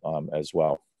bill as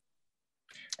well.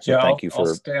 So yeah, thank you I'll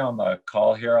for. stay on the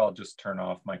call here. I'll just turn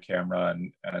off my camera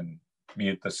and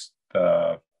mute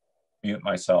mute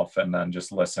myself, and then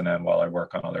just listen in while I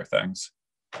work on other things.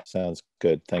 Sounds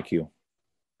good. Thank you.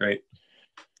 Great.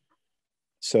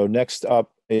 So next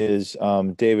up is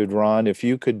David. Ron, if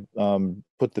you could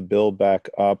put the bill back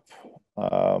up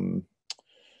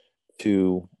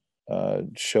to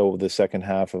show the second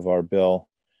half of our bill.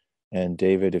 And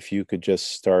David, if you could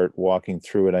just start walking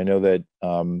through it. I know that,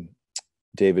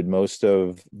 David, most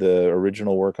of the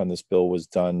original work on this bill was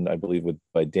done, I believe,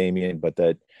 by Damien, but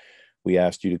that we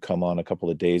asked you to come on a couple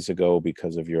of days ago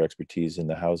because of your expertise in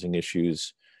the housing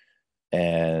issues.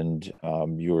 And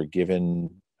you were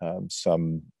given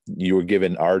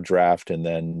our draft and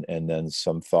then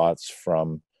some thoughts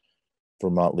from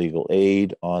Vermont Legal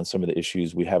Aid on some of the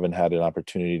issues. We haven't had an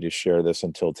opportunity to share this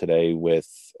until today with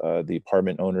the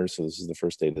apartment owners. So this is the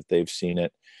first day that they've seen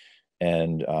it.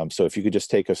 And so if you could just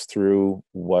take us through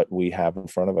what we have in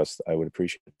front of us, I would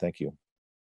appreciate it. Thank you.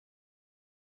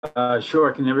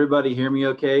 Sure. Can everybody hear me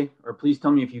okay? Or please tell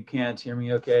me if you can't hear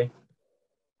me okay.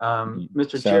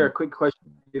 Mr. Chair, a quick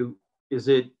question to you. Is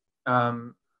it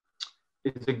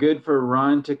good for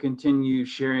Ron to continue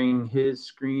sharing his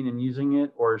screen and using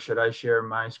it, or should I share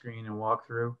my screen and walk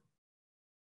through?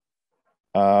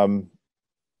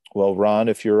 Well, Ron,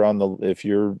 if you're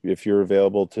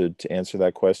available to answer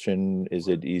that question, is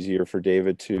it easier for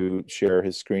David to share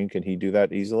his screen? Can he do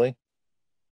that easily?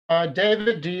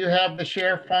 David, do you have the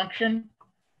share function?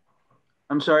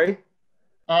 I'm sorry?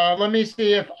 Let me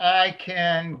see if I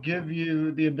can give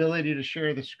you the ability to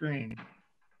share the screen.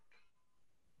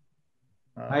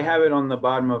 I have it on the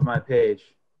bottom of my page.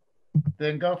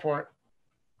 Then go for it.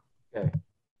 Okay.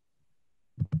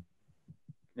 Can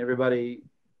everybody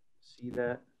see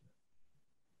that?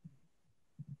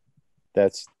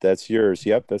 That's yours.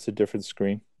 Yep, that's a different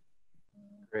screen.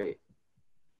 Great.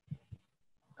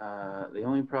 The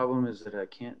only problem is that I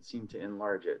can't seem to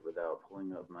enlarge it without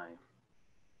pulling up my.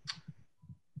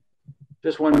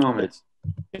 Just one moment.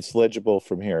 It's legible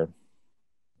from here.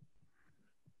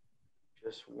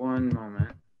 Just one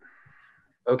moment.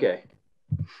 Okay.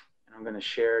 And I'm going to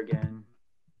share again.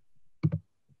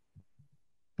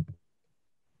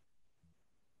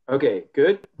 Okay,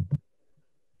 good.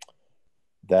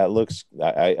 That looks,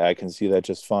 I can see that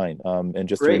just fine. And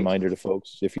just Great. A reminder to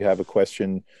folks, if you have a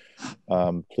question,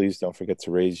 please don't forget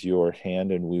to raise your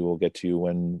hand and we will get to you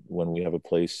when we have a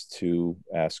place to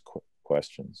ask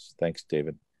questions. Thanks,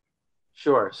 David.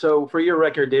 Sure. So for your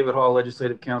record, David Hall,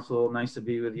 Legislative Counsel, nice to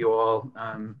be with you all.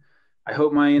 I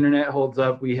hope my internet holds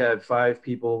up. We had 5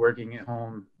 people working at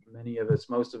home,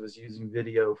 most of us using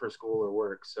video for school or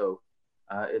work. So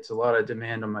it's a lot of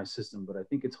demand on my system, but I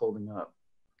think it's holding up.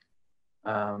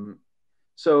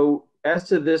 So as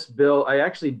to this bill, I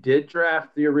actually did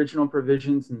draft the original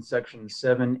provisions in sections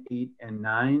 7, 8, and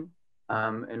 9.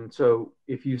 And so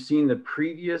if you've seen the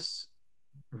previous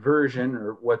version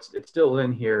or it's still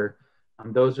in here,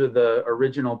 those are the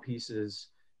original pieces.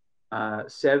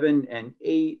 7 and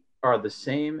 8 are the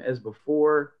same as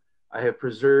before. I have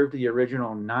preserved the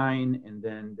original 9, and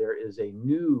then there is a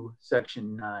new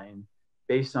section 9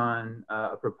 based on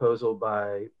a proposal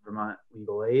by Vermont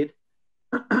Legal Aid.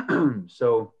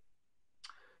 So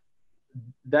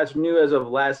that's new as of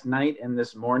last night and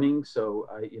this morning. So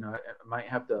I might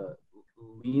have to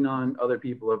lean on other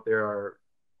people if there are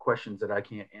questions that I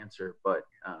can't answer. But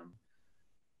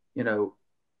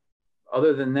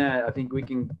other than that, I think we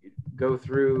can go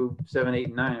through 7, 8,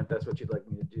 and 9 if that's what you'd like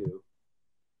me to do.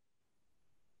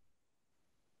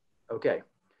 Okay,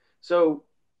 so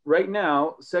right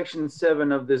now, Section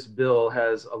 7 of this bill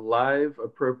has a live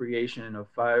appropriation of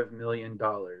 $5 million.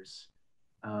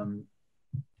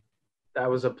 That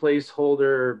was a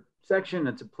placeholder section.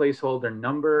 It's a placeholder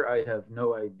number. I have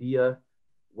no idea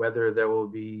whether there will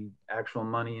be actual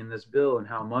money in this bill and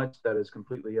how much. That is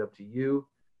completely up to you.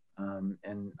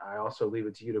 And I also leave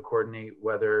it to you to coordinate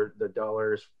whether the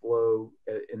dollars flow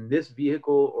in this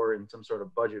vehicle or in some sort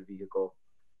of budget vehicle.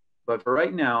 But for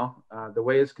right now, the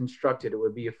way it's constructed, it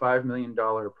would be a $5 million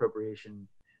appropriation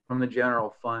from the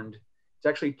general fund It's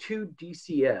actually to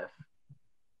DCF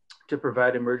to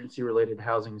provide emergency-related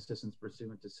housing assistance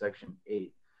pursuant to Section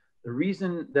 8. The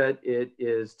reason that it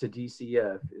is to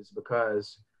DCF is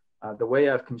because the way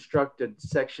I've constructed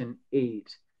Section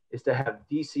 8 is to have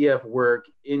DCF work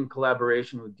in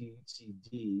collaboration with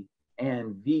DHCD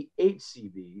and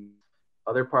VHCB,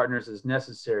 other partners as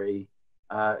necessary,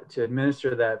 to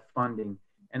administer that funding.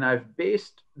 And I've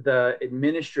based the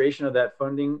administration of that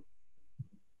funding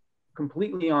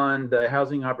completely on the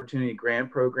Housing Opportunity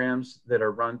Grant programs that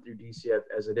are run through DCF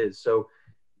as it is. So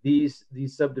these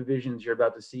subdivisions you're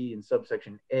about to see in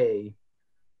subsection A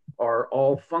are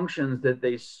all functions that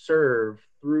they serve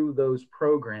through those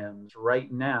programs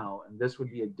right now. And this would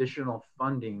be additional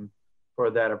funding for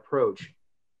that approach.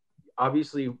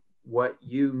 Obviously, what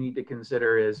you need to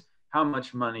consider is how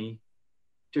much money,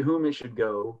 to whom it should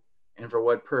go, and for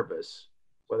what purpose.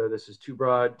 Whether this is too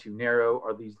broad, too narrow,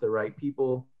 are these the right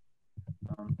people?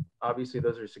 Obviously,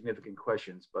 those are significant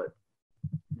questions, but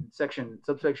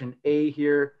subsection A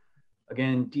here,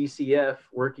 again, DCF,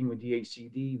 working with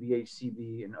DHCD,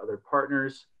 VHCB, and other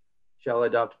partners, shall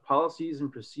adopt policies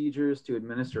and procedures to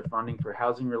administer funding for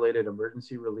housing-related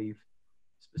emergency relief,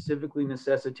 specifically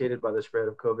necessitated by the spread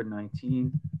of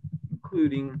COVID-19,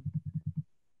 including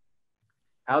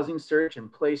housing search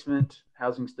and placement,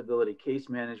 housing stability case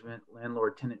management,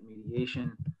 landlord-tenant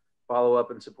mediation,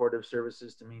 follow-up and supportive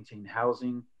services to maintain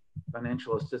housing,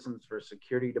 financial assistance for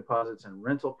security deposits and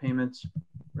rental payments,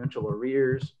 rental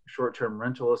arrears, short-term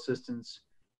rental assistance,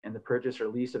 and the purchase or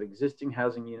lease of existing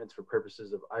housing units for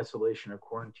purposes of isolation or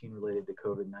quarantine related to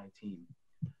COVID-19.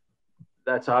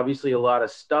 That's obviously a lot of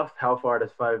stuff. How far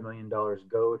does $5 million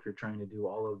go if you're trying to do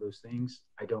all of those things?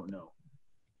 I don't know.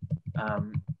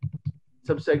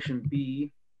 Subsection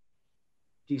B,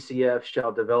 DCF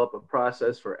shall develop a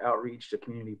process for outreach to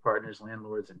community partners,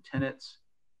 landlords, and tenants.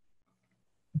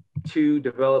 2,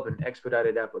 develop an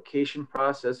expedited application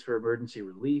process for emergency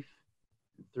relief.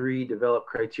 3, develop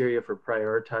criteria for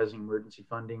prioritizing emergency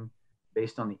funding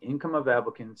based on the income of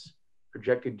applicants,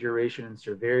 projected duration and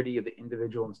severity of the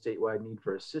individual and statewide need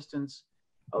for assistance,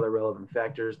 other relevant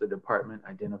factors the department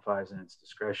identifies in its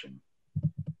discretion.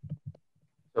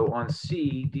 So on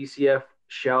C, DCF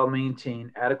shall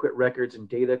maintain adequate records and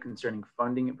data concerning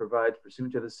funding it provides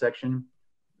pursuant to this section,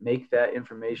 make that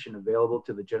information available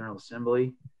to the General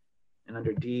Assembly. And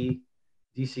under D,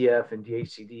 DCF and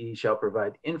DHCD shall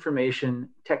provide information,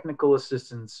 technical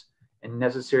assistance, and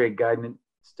necessary guidance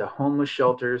to homeless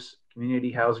shelters,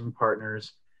 community housing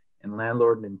partners, and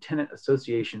landlord and tenant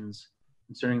associations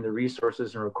concerning the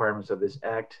resources and requirements of this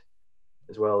act,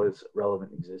 as well as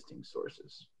relevant existing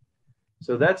sources.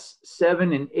 So that's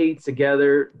 7 and 8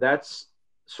 together. That's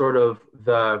sort of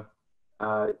the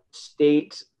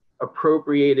state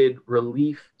appropriated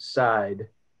relief side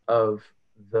of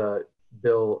the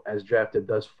bill as drafted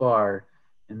thus far.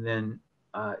 And then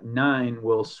 9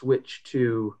 will switch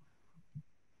to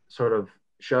sort of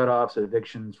shut-offs,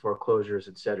 evictions, foreclosures,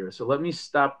 et cetera. So let me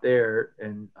stop there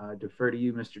and defer to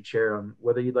you, Mr. Chair, on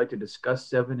whether you'd like to discuss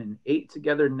 7 and 8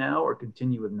 together now or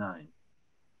continue with 9.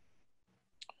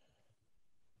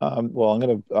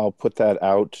 Well, I'll put that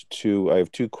out to, I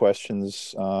have 2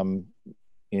 questions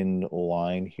in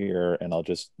line here, and I'll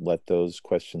just let those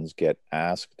questions get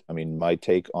asked. I mean, my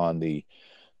take on the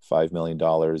 $5 million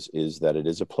is that it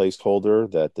is a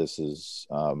placeholder, that this is,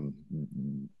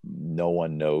 no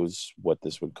one knows what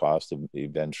this would cost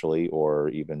eventually or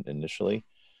even initially.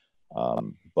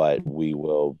 But we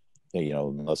will, you know,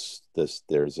 unless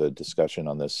there's a discussion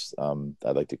on this,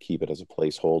 I'd like to keep it as a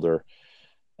placeholder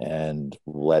and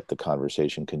let the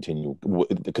conversation continue,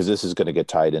 because this is going to get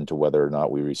tied into whether or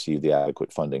not we receive the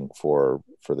adequate funding for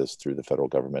this through the federal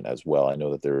government as well. I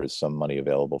know that there is some money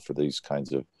available for these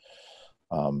kinds of,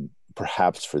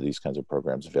 perhaps for these kinds of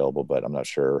programs available, but I'm not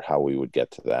sure how we would get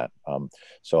to that.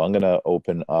 So I'm going to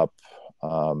open up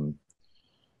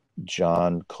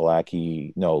John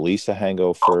Kalaki, no, Lisa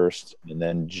Hango first, and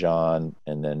then John,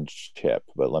 and then Chip.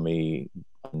 But let me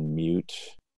unmute.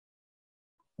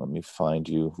 Let me find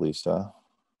you, Lisa.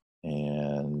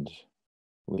 And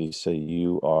Lisa,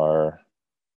 you are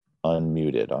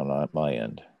unmuted on my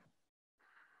end.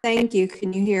 Thank you.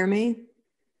 Can you hear me?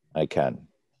 I can.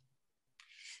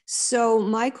 So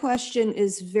my question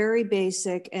is very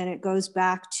basic, and it goes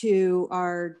back to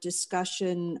our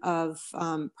discussion of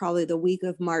probably the week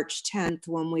of March 10th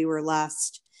when we were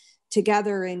last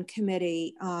together in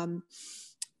committee.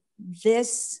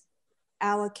 This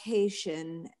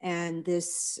allocation and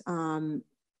this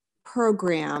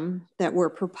program that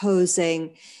we're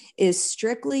proposing is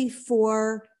strictly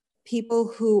for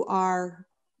people who are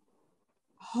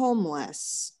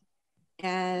homeless,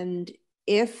 and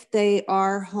if they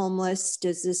are homeless,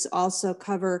 does this also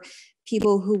cover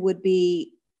people who would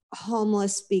be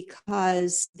homeless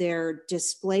because they're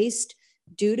displaced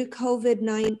due to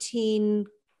COVID-19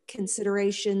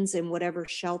 considerations in whatever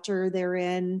shelter they're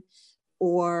in?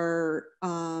 Or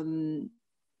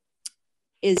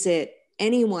is it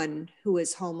anyone who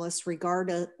is homeless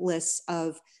regardless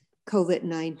of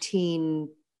COVID-19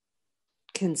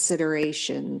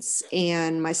 considerations?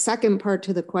 And my second part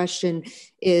to the question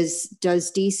is,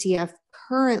 does DCF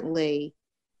currently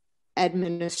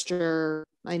administer,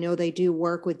 I know they do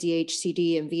work with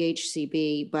DHCD and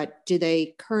VHCB, but do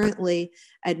they currently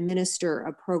administer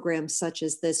a program such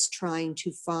as this, trying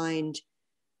to find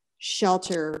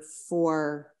shelter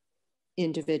for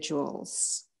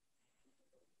individuals?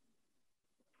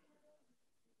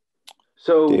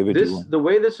 So David, the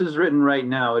way this is written right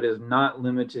now, it is not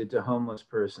limited to homeless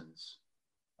persons.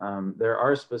 There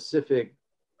are specific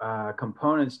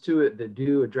components to it that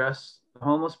do address the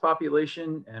homeless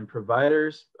population and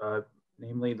providers,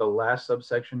 namely the last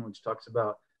subsection, which talks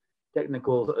about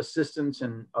technical assistance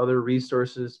and other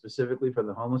resources specifically for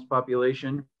the homeless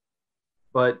population.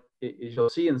 But as you'll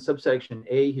see in subsection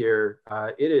A here,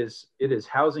 it is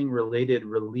housing related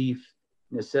relief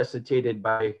necessitated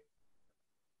by.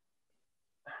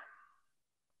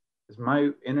 Is my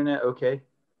internet okay?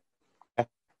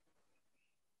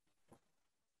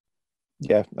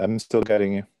 Yeah, I'm still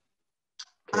getting you.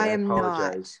 Okay, I am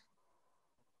not.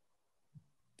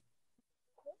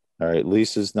 All right,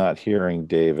 Lisa's not hearing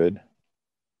David.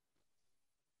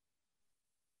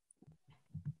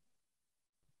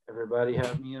 Everybody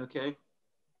have me okay?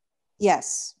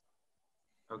 Yes.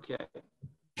 Okay.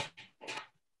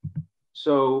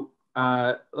 So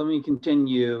let me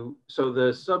continue. So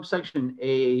the subsection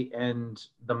A and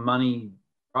the money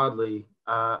broadly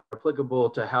are applicable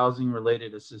to housing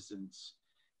related assistance.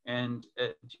 And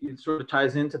it sort of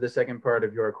ties into the second part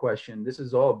of your question. This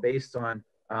is all based on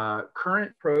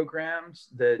current programs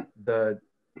that the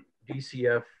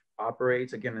DCF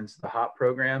operates. Again, it's the HOP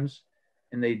programs,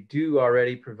 and they do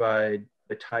already provide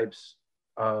the types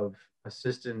of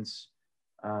assistance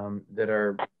that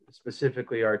are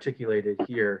specifically articulated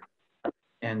here.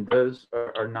 And those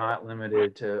are not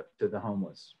limited to the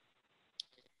homeless.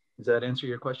 Does that answer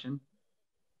your question?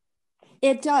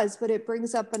 It does, but it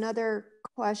brings up another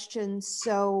question.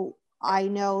 So I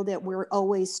know that we're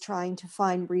always trying to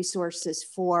find resources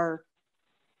for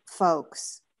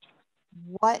folks.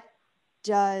 What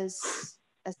does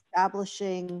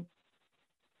establishing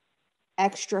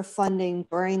extra funding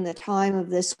during the time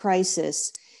of this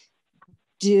crisis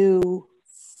do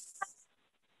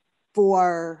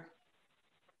for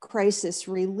crisis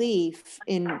relief?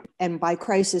 And by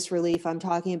crisis relief, I'm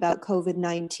talking about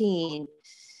COVID-19.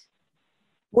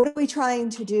 What are we trying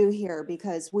to do here?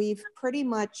 Because we've pretty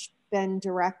much been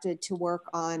directed to work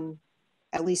on,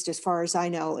 at least as far as I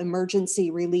know,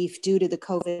 emergency relief due to the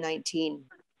COVID-19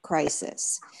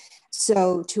 crisis.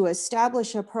 So to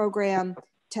establish a program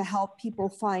to help people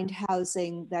find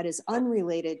housing that is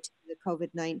unrelated to the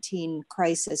COVID-19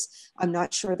 crisis, I'm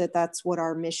not sure that that's what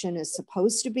our mission is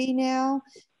supposed to be now.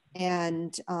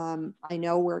 And I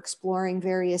know we're exploring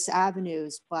various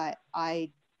avenues, but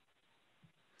I'm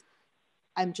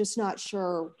just not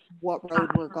sure what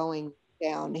road we're going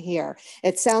down here.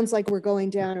 It sounds like we're going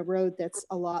down a road that's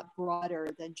a lot broader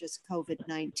than just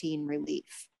COVID-19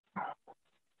 relief.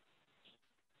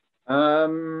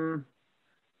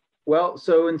 Well,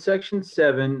 so in section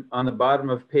 7, on the bottom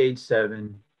of page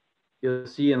 7, you'll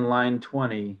see in line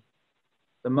 20,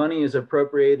 the money is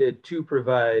appropriated to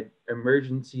provide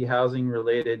emergency housing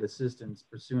related assistance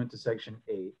pursuant to section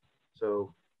 8.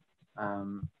 So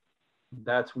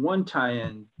that's one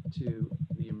tie-in to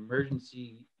the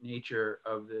emergency nature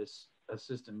of this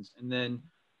assistance. And then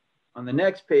on the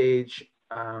next page,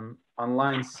 on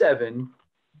line 7,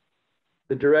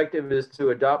 the directive is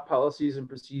to adopt policies and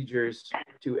procedures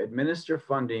to administer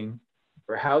funding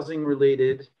for housing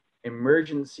related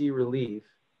emergency relief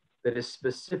that is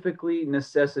specifically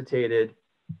necessitated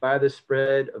by the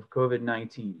spread of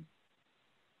COVID-19.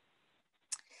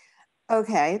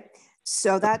 Okay,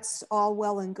 so that's all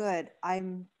well and good. I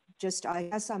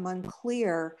guess I'm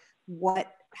unclear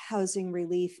what housing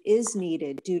relief is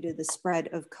needed due to the spread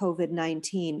of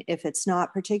COVID-19. If it's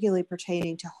not particularly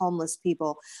pertaining to homeless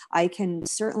people, I can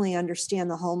certainly understand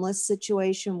the homeless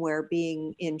situation where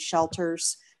being in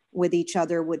shelters with each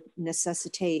other would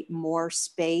necessitate more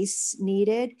space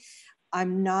needed.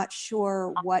 I'm not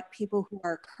sure what people who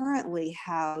are currently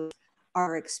housed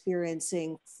are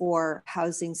experiencing for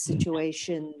housing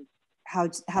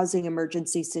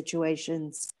emergency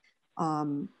situations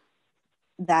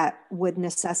that would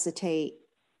necessitate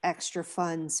extra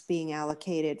funds being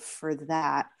allocated for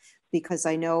that? Because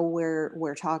I know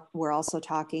we're also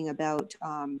talking about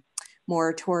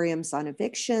moratoriums on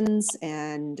evictions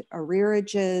and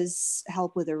arrearages,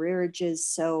 help with arrearages.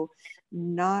 So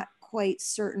not quite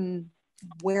certain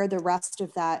where the rest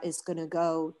of that is going to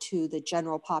go to the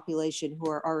general population who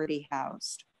are already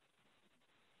housed.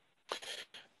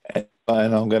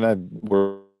 And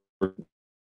we're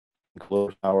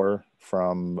power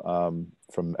from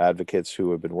advocates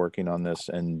who have been working on this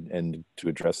and to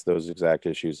address those exact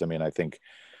issues. I mean, I think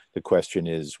the question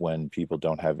is when people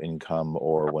don't have income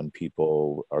or when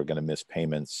people are going to miss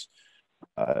payments,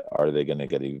 are they going to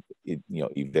get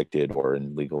evicted or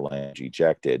in legal language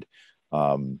ejected?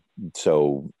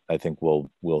 So I think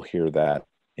we'll hear that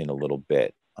in a little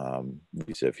bit.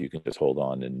 Lisa, if you can just hold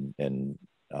on and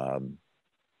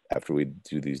after we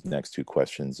do these next two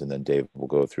questions, and then Dave will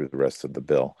go through the rest of the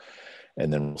bill,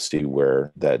 and then we'll see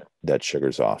where that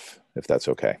sugars off, if that's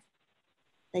okay.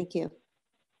 Thank you.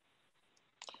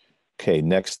 Okay,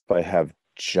 next I have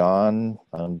John.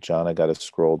 John, I got to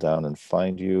scroll down and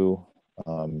find you.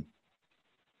 John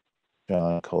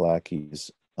Kalaki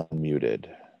is unmuted.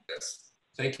 Yes,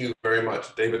 thank you very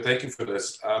much, David. Thank you for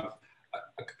this. A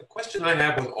question I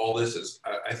have with all this is,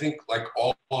 I think like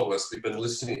all of us, we've been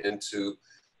listening into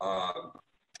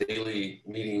daily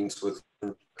meetings with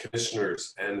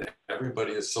commissioners, and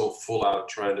everybody is so full out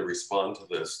trying to respond to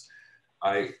this.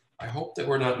 I hope that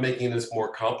we're not making this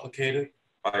more complicated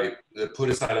by put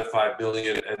aside a $5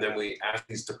 billion and then we ask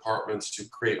these departments to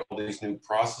create all these new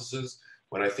processes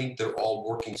when I think they're all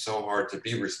working so hard to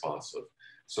be responsive.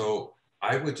 So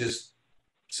I would just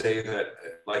say that,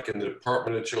 like in the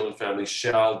Department of Children and Families,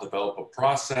 shall develop a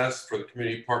process for the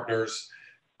community partners,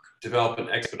 develop an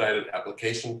expedited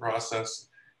application process.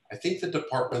 I think the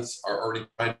departments are already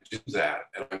trying to do that.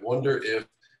 And I wonder if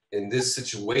in this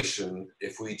situation,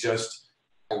 if we just,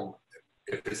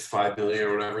 if it's 5 million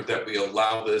or whatever, that we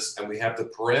allow this and we have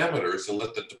the parameters and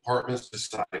let the departments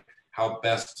decide how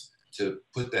best to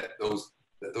put those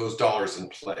dollars in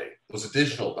play, those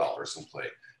additional dollars in play,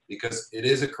 because it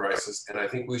is a crisis. And I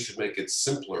think we should make it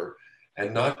simpler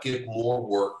and not give more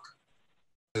work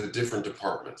to the different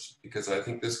departments, because I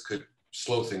think this could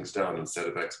slow things down instead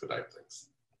of expedite things.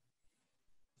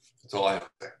 That's all I have to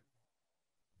say.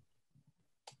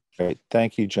 Great,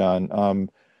 thank you, John.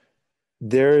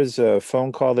 There is a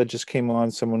phone call that just came on,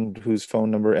 someone whose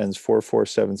phone number ends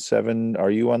 4477.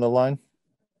 Are you on the line?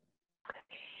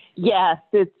 Yes,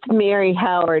 it's Mary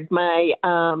Howard. My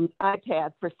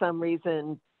iPad for some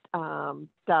reason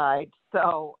died,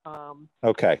 so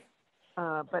okay.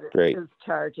 But it great. is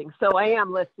charging, so I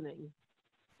am listening.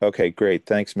 Okay, great.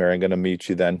 Thanks, Mary. I'm going to mute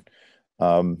you then.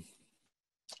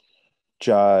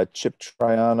 Chip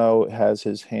Triano has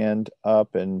his hand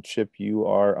up, and Chip, you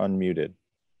are unmuted.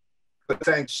 But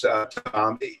thanks,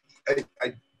 Tom.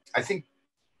 I think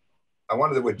I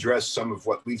wanted to address some of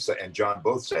what Lisa and John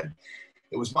both said.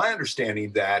 It was my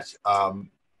understanding that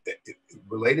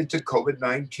related to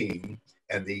COVID-19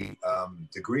 and the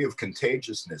degree of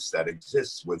contagiousness that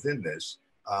exists within this,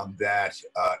 that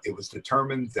it was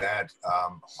determined that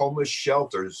homeless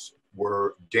shelters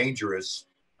were dangerous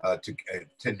to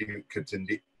continue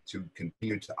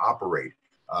to operate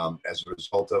as a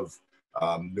result of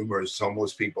numerous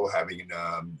homeless people having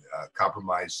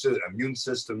compromised immune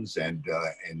systems and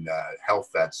health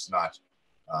that's not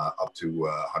up to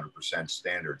 100%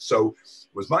 standard. So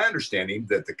it was my understanding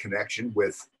that the connection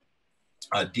with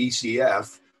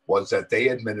DCF was that they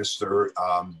administer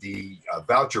the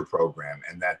voucher program,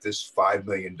 and that this $5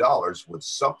 million would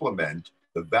supplement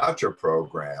the voucher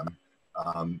program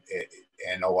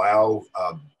and allow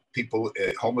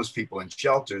homeless people in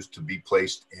shelters to be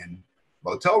placed in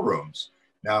motel rooms.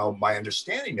 Now, my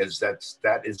understanding is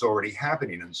that is already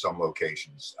happening in some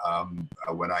locations.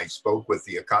 When I spoke with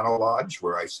the Econo Lodge,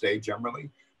 where I stay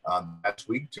generally, last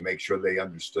week to make sure they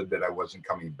understood that I wasn't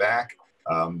coming back,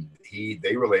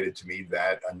 they related to me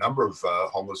that a number of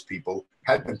homeless people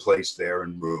had been placed there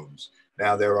in rooms.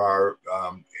 Now, there are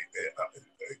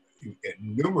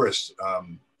numerous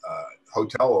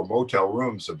hotel or motel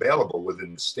rooms available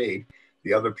within the state.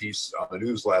 The other piece on the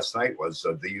news last night was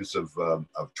the use of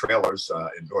trailers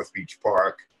in North Beach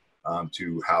Park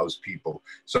to house people.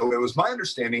 So it was my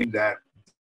understanding that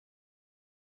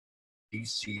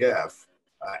DCF,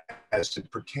 as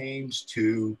it pertains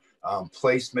to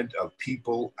placement of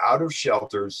people out of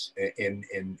shelters in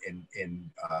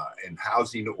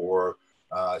housing or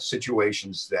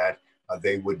situations that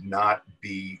they would not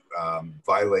be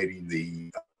violating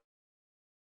the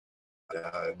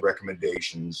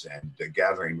recommendations and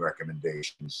gathering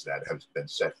recommendations that have been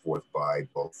set forth by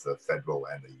both the federal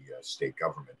and the state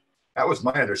government. That was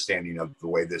my understanding of the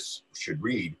way this should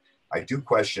read. I do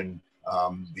question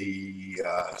the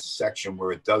section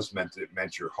where it does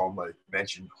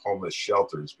mention homeless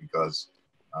shelters, because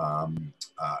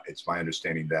it's my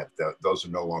understanding that those are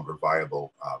no longer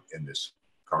viable in this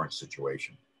current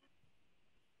situation.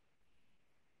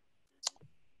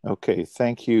 Okay,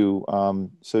 thank you.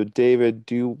 So David,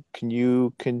 can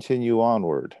you continue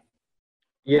onward?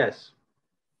 Yes.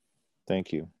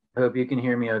 Thank you. I hope you can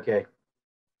hear me okay.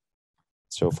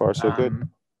 So far, so good.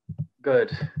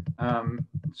 Good.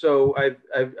 So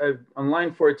I've on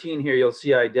line 14 here, you'll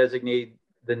see I designate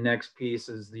the next piece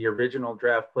as the original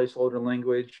draft placeholder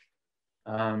language.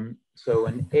 So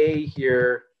an A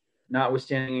here,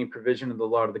 notwithstanding any provision of the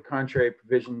law to the contrary,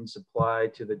 provisions apply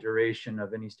to the duration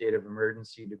of any state of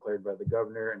emergency declared by the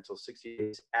governor until 60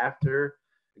 days after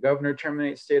the governor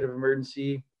terminates state of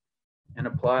emergency, and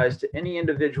applies to any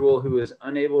individual who is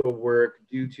unable to work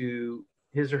due to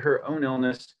his or her own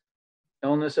illness,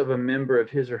 illness of a member of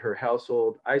his or her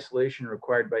household, isolation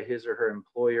required by his or her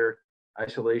employer,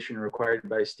 isolation required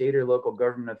by state or local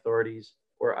government authorities,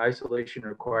 or isolation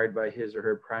required by his or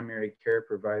her primary care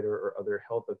provider or other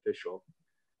health official.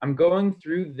 I'm going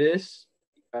through this,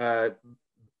 A,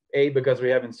 because we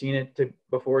haven't seen it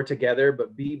before together,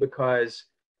 but B, because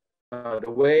the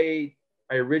way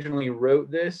I originally wrote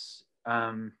this,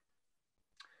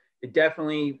 it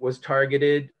definitely was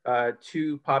targeted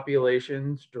to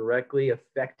populations directly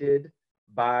affected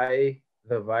by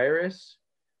the virus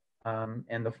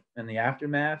and the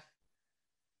aftermath.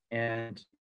 And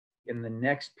in the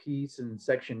next piece in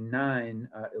section 9,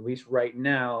 at least right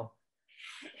now,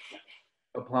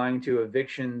 applying to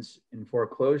evictions and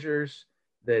foreclosures,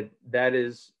 that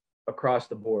is across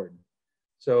the board.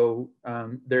 So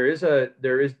there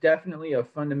is definitely a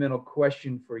fundamental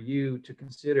question for you to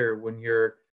consider when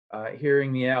you're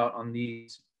hearing me out on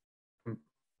these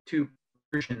two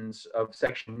versions of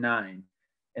section 9.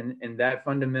 And that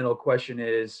fundamental question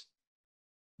is,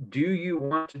 do you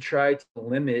want to try to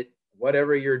limit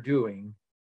whatever you're doing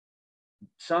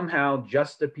somehow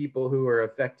just the people who are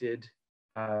affected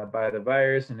by the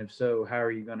virus? And if so, how are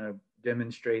you going to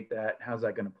demonstrate that? How's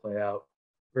that going to play out?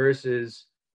 Versus,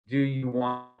 do you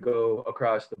want to go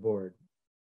across the board?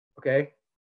 Okay,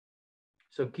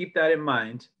 so keep that in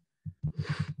mind.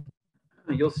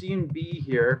 You'll see in B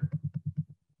here,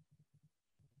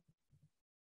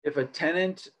 if a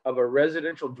tenant of a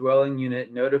residential dwelling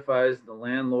unit notifies the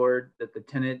landlord that the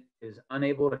tenant is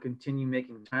unable to continue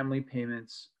making timely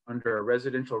payments under a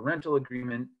residential rental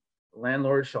agreement, the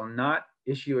landlord shall not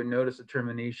issue a notice of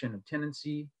termination of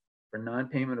tenancy for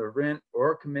non-payment of rent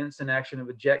or commence an action of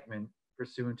ejectment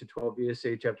pursuant to 12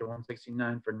 VSA chapter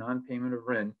 169 for non-payment of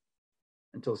rent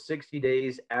until 60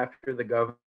 days after the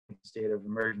government state of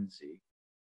emergency.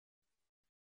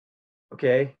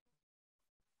 Okay,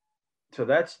 so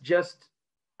that's just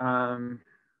that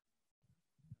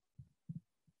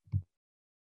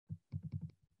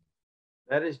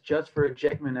is just for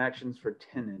ejectment actions for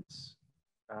tenants.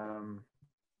 And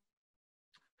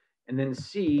then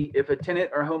C, if a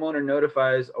tenant or homeowner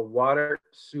notifies a water,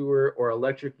 sewer, or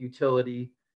electric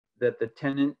utility that the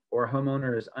tenant or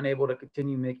homeowner is unable to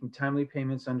continue making timely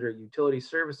payments under a utility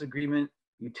service agreement,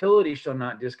 utility shall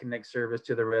not disconnect service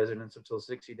to the residents until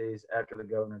 60 days after the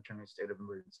governor terminates state of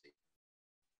emergency.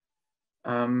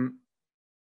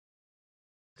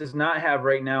 Does not have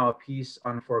right now a piece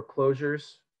on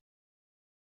foreclosures.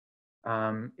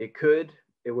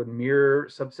 It would mirror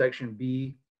subsection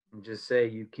B and just say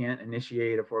you can't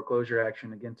initiate a foreclosure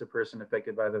action against a person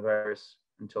affected by the virus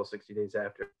until 60 days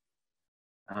after.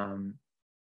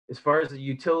 As far as the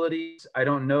utilities, I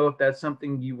don't know if that's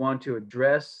something you want to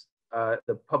address.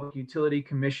 The Public Utility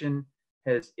Commission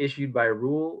has issued by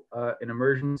rule an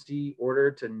emergency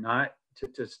order to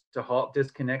halt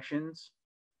disconnections.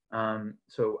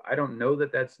 So I don't know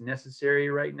that that's necessary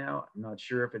right now. I'm not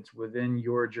sure if it's within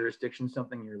your jurisdiction,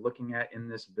 something you're looking at in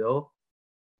this bill.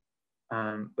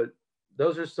 But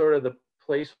those are sort of the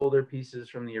placeholder pieces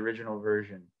from the original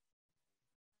version.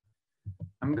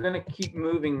 I'm going to keep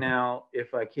moving now,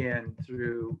 if I can,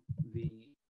 through the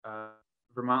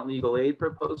Vermont legal aid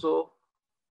proposal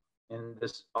in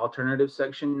this alternative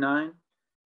section 9.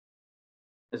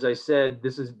 As I said,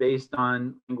 this is based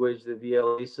on language the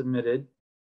VLA submitted.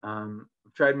 I've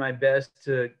tried my best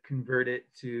to convert it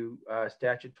to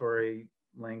statutory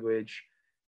language.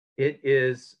 It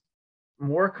is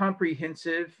more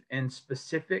comprehensive and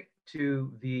specific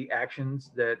to the actions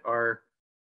that are,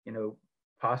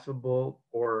 possible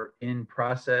or in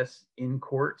process in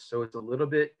court. So it's a little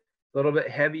bit a little bit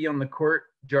heavy on the court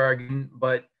jargon,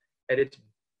 but at its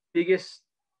biggest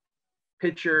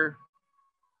picture,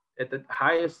 at the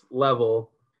highest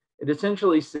level, it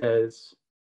essentially says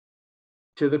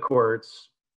to the courts,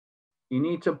 you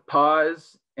need to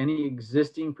pause any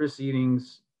existing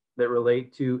proceedings that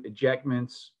relate to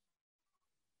ejectments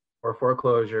or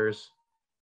foreclosures.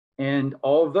 And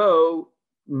although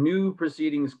new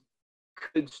proceedings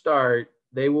could start,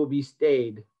 they will be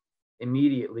stayed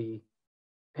immediately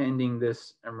pending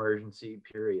this emergency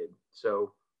period.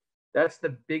 So that's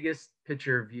the biggest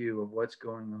picture view of what's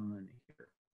going on here.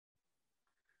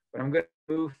 But I'm going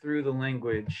to move through the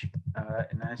language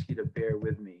and ask you to bear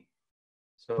with me.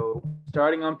 So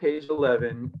starting on page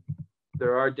 11,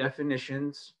 there are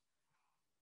definitions.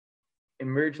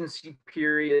 Emergency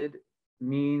period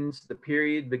means the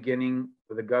period beginning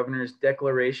with the governor's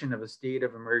declaration of a state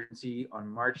of emergency on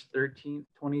March 13th,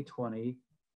 2020,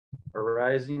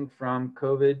 arising from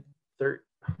COVID-19.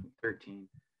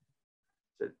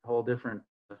 It's a whole different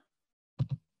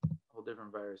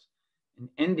virus. And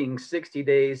ending 60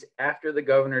 days after the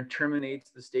governor terminates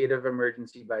the state of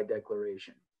emergency by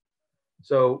declaration.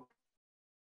 So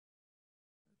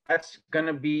that's going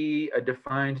to be a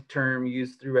defined term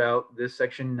used throughout this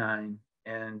section 9.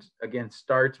 And again,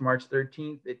 starts March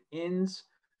 13th. It ends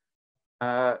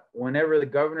whenever the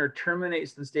governor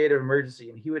terminates the state of emergency,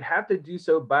 and he would have to do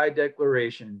so by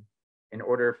declaration in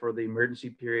order for the emergency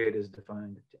period as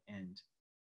defined to end.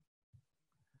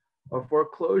 A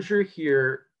foreclosure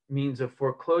here means a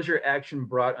foreclosure action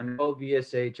brought under 12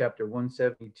 VSA chapter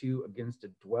 172 against a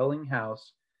dwelling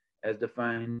house as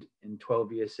defined in 12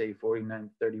 VSA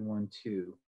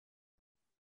 4931-2.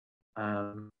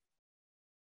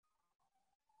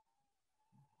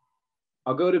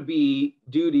 I'll go to B,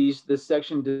 duties. This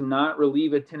section does not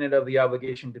relieve a tenant of the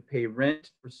obligation to pay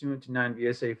rent pursuant to 9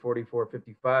 VSA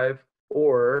 4455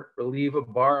 or relieve a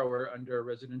borrower under a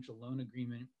residential loan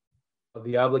agreement of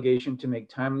the obligation to make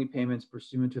timely payments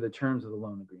pursuant to the terms of the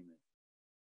loan agreement.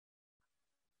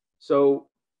 So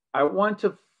I want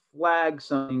to flag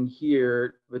something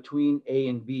here between A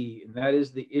and B, and that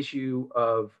is the issue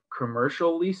of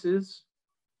commercial leases.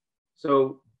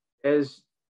 So as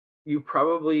you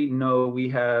probably know, we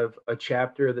have a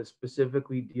chapter that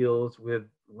specifically deals with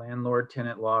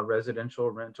landlord-tenant law, residential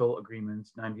rental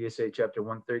agreements, 9 VSA chapter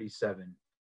 137.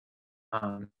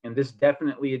 And this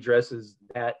definitely addresses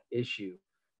that issue.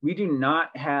 We do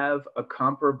not have a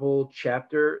comparable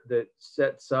chapter that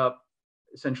sets up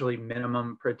essentially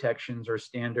minimum protections or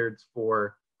standards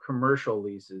for commercial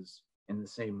leases in the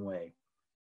same way.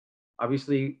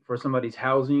 Obviously, for somebody's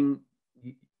housing,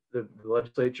 the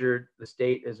legislature, the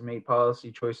state has made policy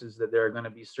choices that there are going to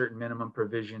be certain minimum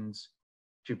provisions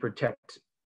to protect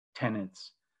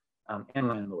tenants and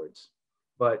landlords.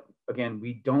 But again,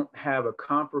 we don't have a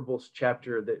comparable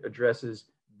chapter that addresses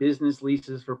business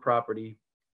leases for property,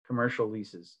 commercial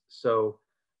leases. So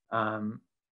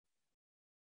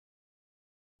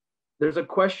there's a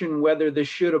question whether this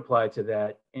should apply to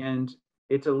that. And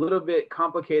it's a little bit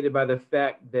complicated by the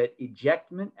fact that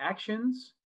ejectment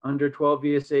actions under 12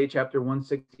 VSA chapter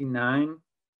 169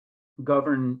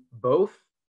 govern both.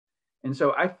 And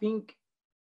so I think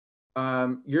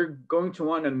you're going to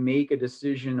want to make a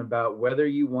decision about whether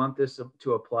you want this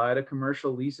to apply to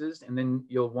commercial leases, and then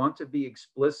you'll want to be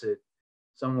explicit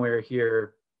somewhere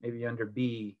here, maybe under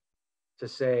B, to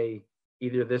say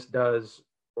either this does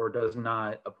or does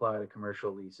not apply to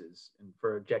commercial leases and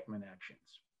for ejectment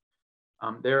actions.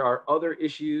 There are other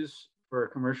issues for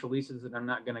commercial leases that I'm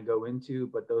not going to go into,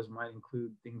 but those might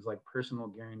include things like personal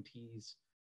guarantees.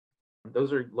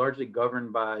 Those are largely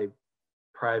governed by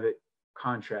private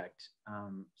contract.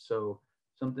 So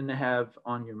something to have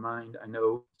on your mind. I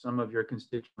know some of your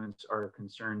constituents are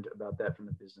concerned about that from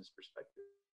the business perspective.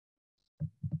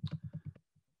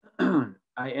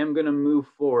 I am going to move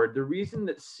forward. The reason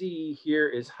that C here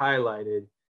is highlighted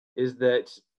is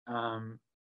that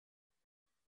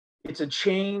it's a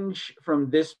change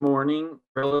from this morning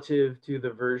relative to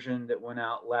the version that went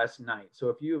out last night. So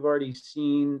if you've already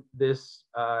seen this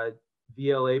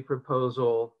VLA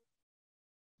proposal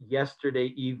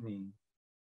yesterday evening,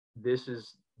 this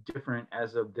is different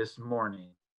as of this morning.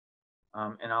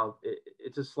 And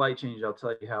it's a slight change, I'll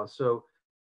tell you how. So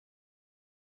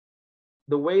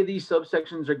the way these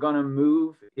subsections are going to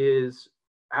move is,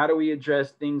 how do we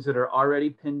address things that are already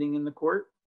pending in the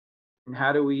court? And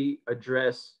how do we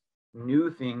address new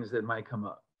things that might come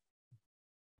up?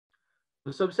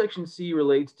 The subsection C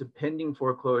relates to pending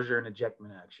foreclosure and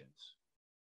ejectment actions.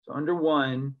 So under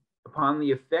 1, upon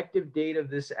the effective date of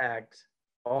this act,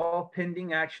 all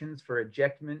pending actions for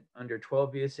ejectment under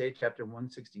 12 VSA chapter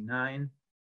 169,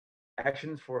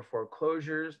 actions for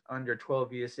foreclosures under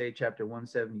 12 VSA Chapter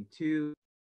 172,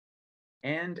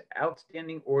 and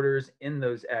outstanding orders in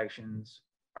those actions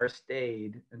are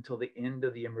stayed until the end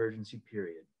of the emergency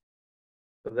period.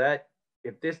 So that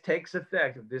if this takes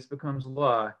effect, if this becomes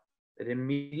law, it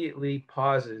immediately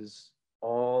pauses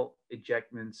all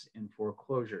ejectments and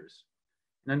foreclosures.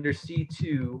 And under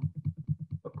C2,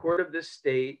 a court of this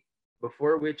state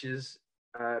before which is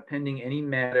pending any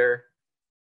matter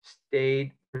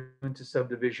stayed pursuant to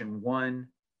subdivision 1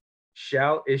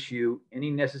 shall issue any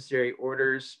necessary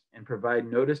orders and provide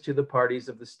notice to the parties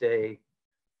of the stay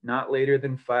not later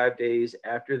than 5 days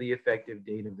after the effective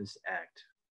date of this act.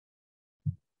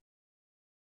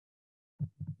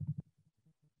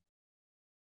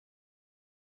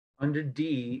 Under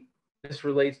D, this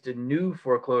relates to new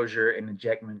foreclosure and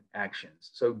ejectment actions.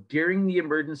 So during the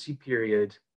emergency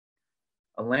period,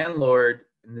 a landlord,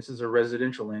 and this is a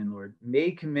residential landlord,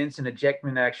 may commence an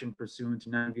ejectment action pursuant to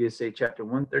 9 VSA Chapter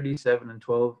 137 and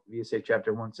 12 VSA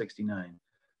Chapter 169.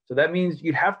 So that means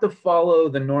you'd have to follow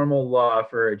the normal law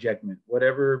for ejectment,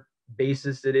 whatever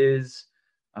basis it is,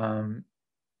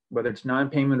 whether it's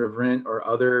non-payment of rent or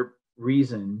other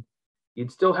reason,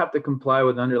 you'd still have to comply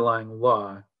with underlying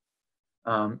law.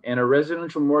 And a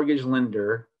residential mortgage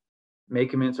lender may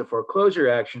commence a foreclosure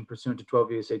action pursuant to 12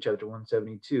 VSA Chapter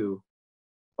 172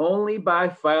 only by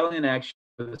filing an action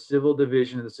with the civil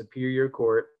division of the Superior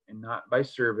Court and not by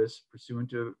service pursuant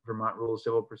to Vermont Rule of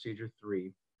Civil Procedure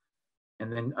 3.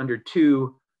 And then under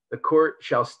 2, the court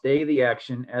shall stay the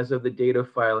action as of the date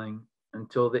of filing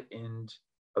until the end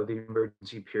of the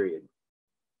emergency period.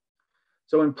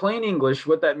 So in plain English,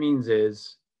 what that means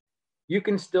is you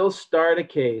can still start a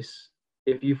case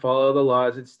if you follow the law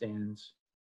as it stands.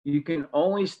 You can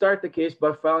only start the case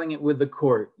by filing it with the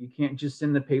court. You can't just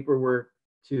send the paperwork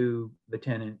to the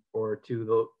tenant or to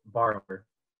the borrower.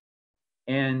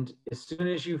 And as soon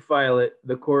as you file it,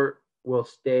 the court will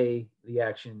stay the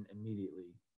action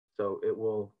immediately. So it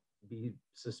will be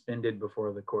suspended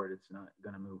before the court. It's not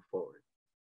going to move forward.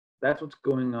 That's what's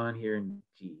going on here in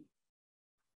G.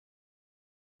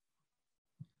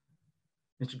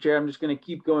 Mr. Chair, I'm just going to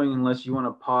keep going unless you want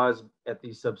to pause at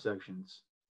these subsections.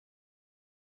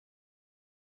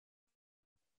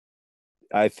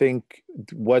 I think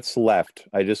what's left,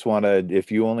 I just want to,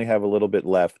 if you only have a little bit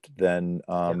left, then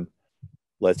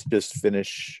let's just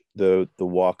finish the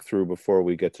walkthrough before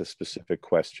we get to specific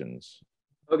questions.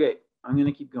 Okay, I'm going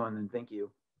to keep going then. Thank you.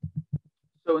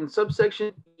 So in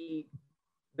subsection E,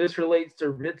 this relates to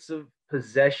writs of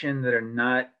possession that are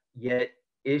not yet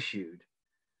issued.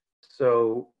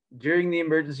 So during the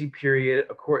emergency period,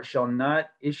 a court shall not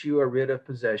issue a writ of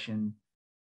possession,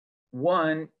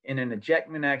 one, in an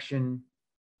ejectment action,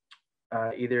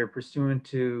 either pursuant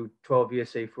to 12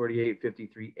 VSA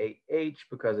 4853-8H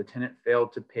because a tenant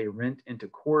failed to pay rent into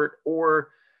court, or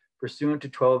pursuant to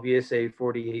 12 VSA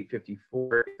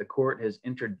 4854, the court has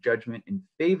entered judgment in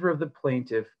favor of the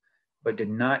plaintiff but did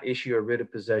not issue a writ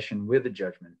of possession with a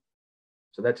judgment.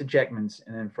 So that's ejectments.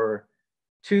 And then for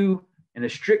 2, in a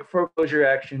strict foreclosure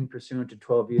action pursuant to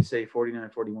 12 VSA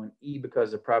 4941E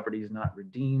because the property is not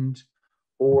redeemed,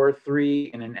 or 3,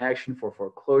 in an action for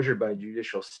foreclosure by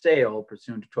judicial sale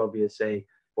pursuant to 12 VSA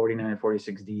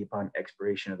 4946D upon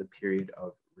expiration of the period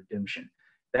of redemption.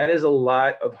 That is a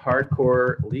lot of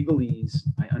hardcore legalese.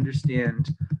 I understand.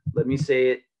 Let me say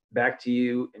it back to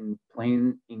you in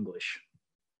plain English.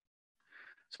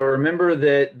 So remember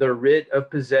that the writ of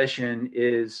possession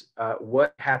is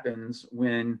what happens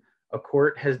when a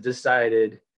court has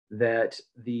decided that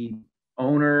the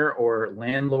owner or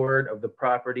landlord of the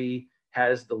property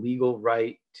has the legal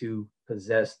right to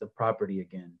possess the property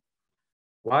again.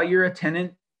 While you're a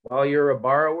tenant, while you're a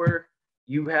borrower,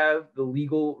 you have the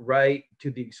legal right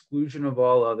to the exclusion of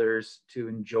all others to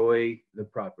enjoy the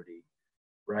property,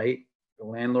 right? The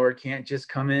landlord can't just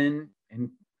come in and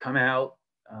come out.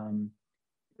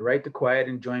 The right to quiet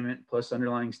enjoyment plus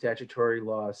underlying statutory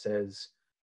law says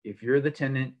if you're the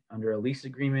tenant under a lease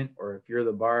agreement, or if you're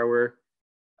the borrower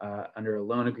under a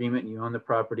loan agreement and you own the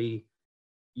property,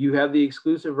 you have the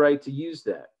exclusive right to use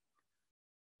that.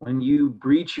 When you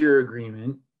breach your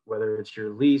agreement, whether it's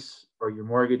your lease or your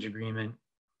mortgage agreement,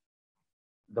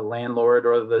 the landlord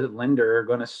or the lender are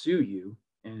going to sue you.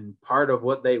 And part of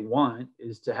what they want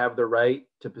is to have the right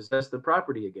to possess the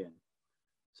property again.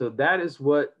 So that is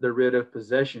what the writ of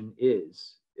possession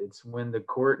is. It's when the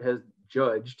court has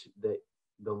judged that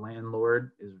the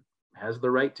landlord has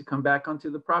the right to come back onto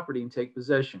the property and take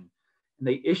possession. And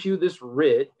they issue this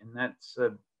writ, and that's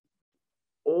an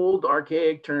old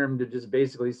archaic term to just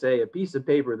basically say a piece of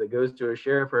paper that goes to a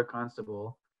sheriff or a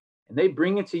constable, and they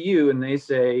bring it to you and they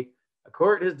say, a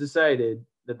court has decided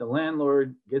that the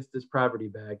landlord gets this property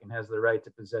back and has the right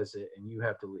to possess it, and you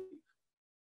have to leave.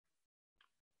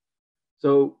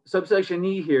 So subsection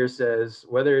E here says,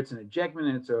 whether it's an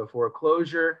ejectment, it's a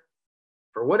foreclosure,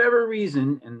 for whatever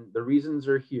reason, and the reasons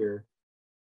are here,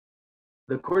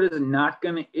 the court is not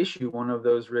going to issue one of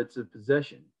those writs of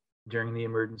possession during the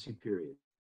emergency period.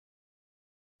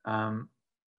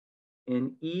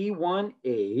 In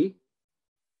E1A,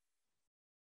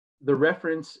 the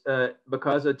reference,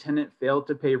 because a tenant failed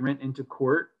to pay rent into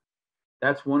court,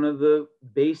 that's one of the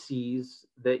bases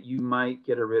that you might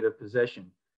get a writ of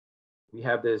possession. We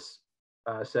have this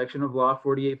section of law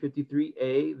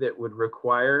 4853A that would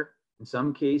require, in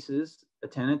some cases, a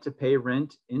tenant to pay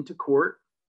rent into court.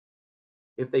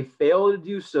 If they fail to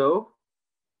do so,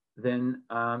 then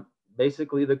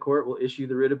basically the court will issue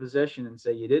the writ of possession and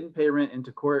say, you didn't pay rent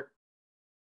into court,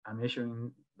 I'm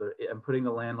putting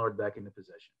the landlord back into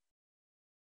possession.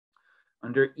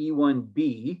 Under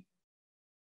E1B,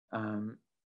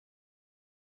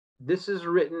 this is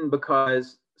written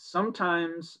because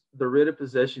sometimes the writ of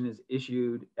possession is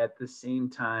issued at the same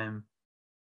time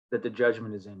that the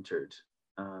judgment is entered.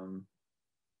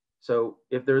 So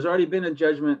if there's already been a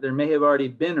judgment, there may have already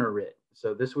been a writ.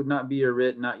 So this would not be a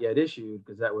writ not yet issued,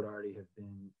 because that would already have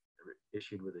been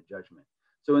issued with a judgment.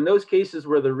 So in those cases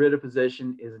where the writ of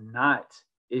possession is not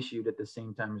issued at the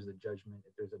same time as the judgment,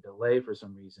 if there's a delay for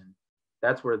some reason,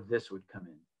 that's where this would come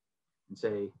in and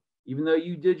say, even though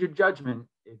you did your judgment,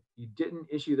 if you didn't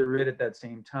issue the writ at that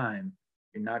same time,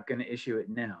 you're not going to issue it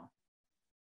now.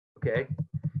 Okay.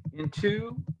 In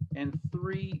 2 and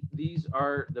 3, these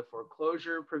are the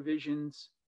foreclosure provisions,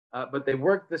 but they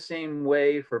work the same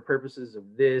way for purposes of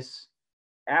this.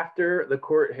 After the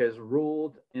court has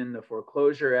ruled in the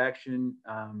foreclosure action,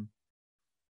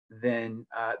 then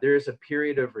there is a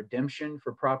period of redemption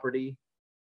for property.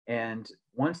 And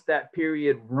once that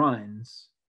period runs,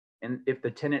 and if the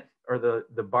tenant or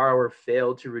the borrower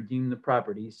failed to redeem the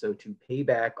property, so to pay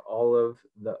back all of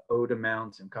the owed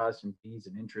amounts and costs and fees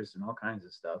and interest and all kinds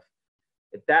of stuff,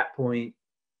 at that point,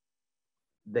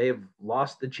 they've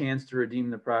lost the chance to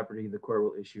redeem the property. The court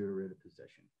will issue a writ of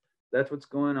possession. That's what's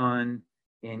going on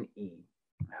in E.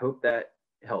 I hope that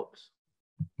helps.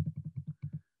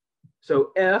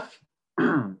 So F,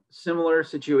 similar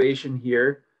situation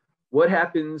here. What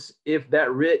happens if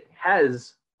that writ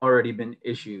has already been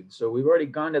issued? So we've already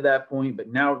gone to that point, but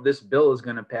now this bill is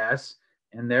going to pass,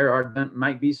 and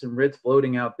might be some writs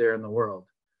floating out there in the world.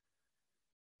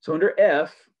 So under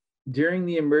F, during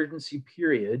the emergency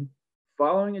period,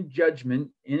 following a judgment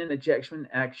in an ejection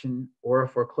action or a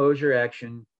foreclosure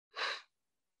action,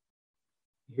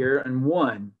 here in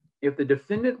 1, if the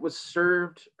defendant was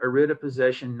served a writ of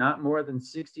possession not more than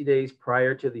 60 days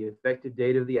prior to the effective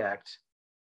date of the act,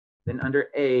 then under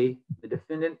A, the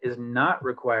defendant is not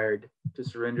required to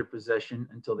surrender possession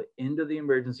until the end of the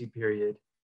emergency period,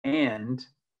 and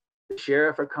the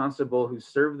sheriff or constable who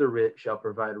served the writ shall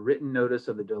provide written notice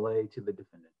of the delay to the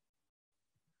defendant.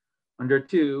 Under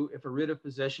 2, if a writ of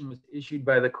possession was issued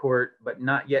by the court but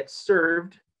not yet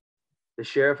served, the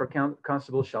sheriff or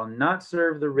constable shall not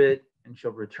serve the writ and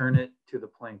shall return it to the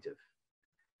plaintiff.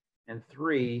 And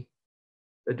 3,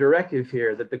 the directive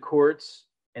here that the courts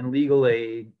and legal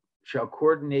aid shall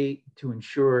coordinate to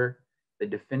ensure the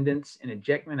defendants in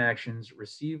ejectment actions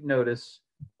receive notice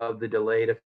of the delayed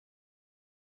effect.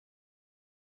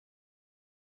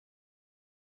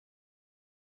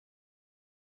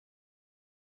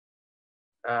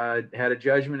 Had a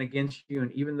judgment against you,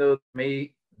 and even though there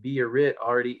may be a writ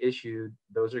already issued,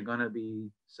 those are going to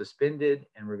be suspended,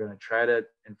 and we're going to try to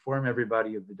inform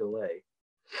everybody of the delay.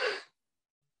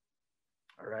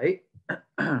 All right.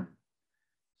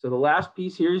 So the last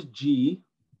piece here is G,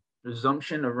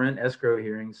 resumption of rent escrow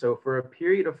hearing. So for a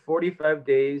period of 45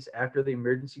 days after the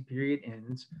emergency period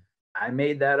ends, I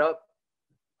made that up.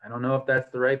 I don't know if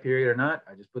that's the right period or not.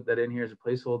 I just put that in here as a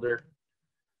placeholder.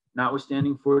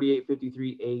 Notwithstanding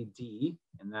 4853AD,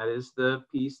 and that is the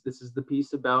piece, this is the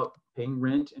piece about paying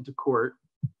rent into court.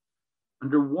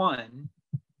 Under 1,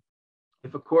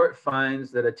 if a court finds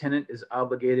that a tenant is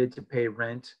obligated to pay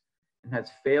rent and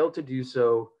has failed to do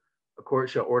so, a court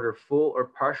shall order full or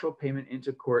partial payment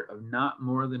into court of not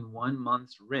more than 1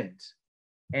 month's rent.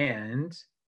 And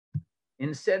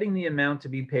in setting the amount to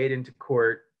be paid into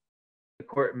court, the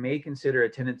court may consider a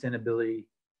tenant's inability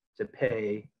to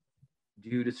pay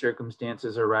due to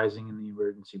circumstances arising in the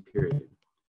emergency period.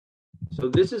 So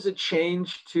this is a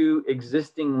change to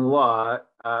existing law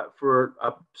for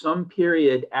some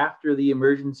period after the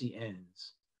emergency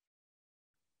ends.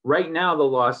 Right now, the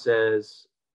law says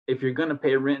if you're going to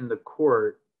pay rent in the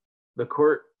court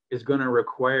is going to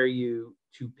require you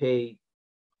to pay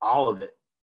all of it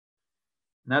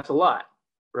And that's a lot,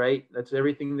 right? That's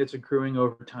everything that's accruing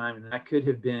over time. And that could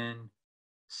have been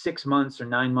 6 months or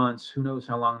 9 months. Who knows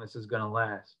how long this is going to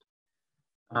last.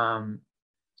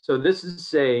 So this is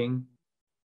saying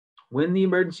when the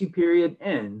emergency period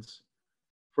ends,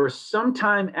 for some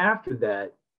time after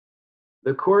that,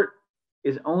 the court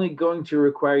is only going to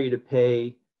require you to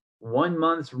pay 1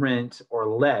 month's rent or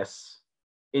less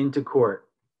into court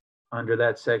under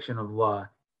that section of law.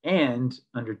 And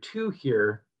under 2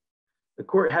 here, the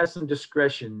court has some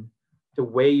discretion to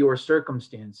weigh your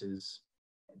circumstances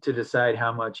to decide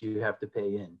how much you have to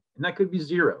pay in. And that could be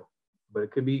 0, but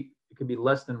it could be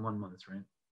less than 1 month's rent.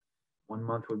 1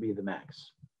 month would be the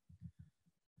max.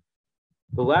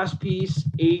 The last piece,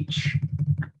 H,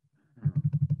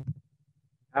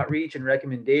 outreach and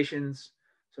recommendations.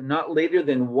 So not later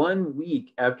than 1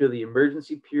 week after the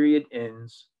emergency period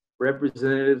ends,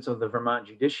 representatives of the Vermont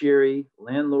judiciary,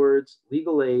 landlords,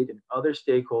 legal aid, and other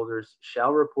stakeholders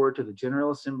shall report to the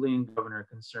General Assembly and Governor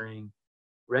concerning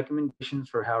recommendations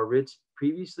for how writs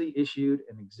previously issued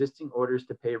and existing orders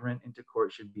to pay rent into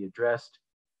court should be addressed,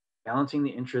 balancing the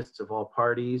interests of all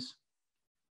parties,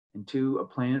 and 2, a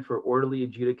plan for orderly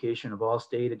adjudication of all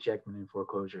state ejectment and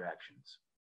foreclosure actions.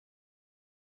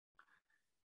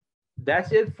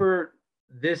 That's it for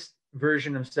this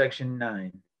version of Section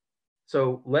 9.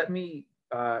 So let me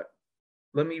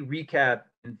recap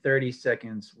in 30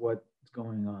 seconds what's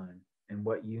going on and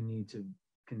what you need to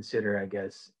consider, I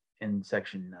guess, in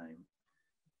Section 9.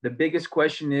 The biggest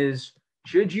question is,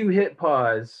 should you hit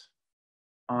pause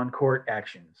on court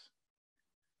actions?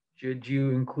 Should you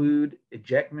include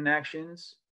ejectment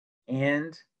actions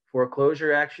and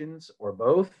foreclosure actions, or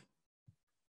both?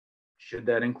 Should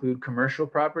that include commercial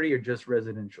property or just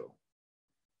residential?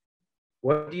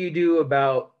 What do you do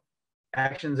about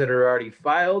actions that are already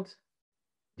filed?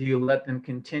 Do you let them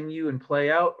continue and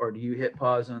play out, or do you hit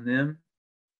pause on them?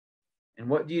 And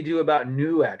what do you do about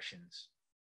new actions?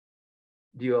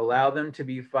 Do you allow them to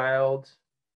be filed,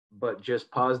 but just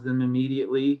pause them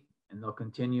immediately and they'll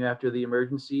continue after the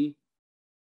emergency?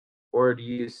 Or do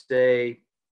you say,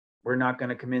 we're not going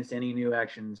to commence any new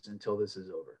actions until this is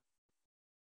over?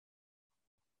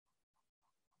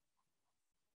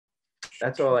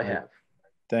 That's all I have.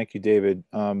 Thank you, David.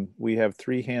 We have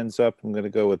 3 hands up. I'm going to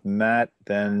go with Matt,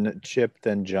 then Chip,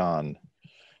 then John.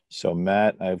 So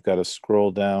Matt, I've got to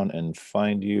scroll down and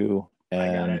find you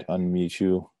and unmute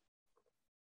you.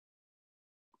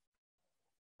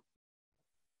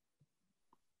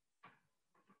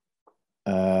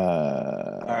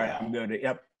 All right, I'm good.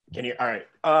 Yep. Can you? All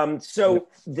right. So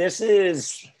this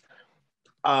is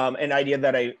an idea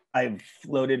that I've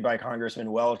floated by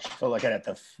Congressman Welch to look at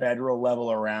the federal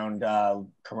level around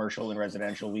commercial and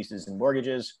residential leases and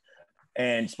mortgages,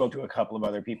 and spoke to a couple of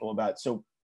other people about. So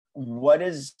what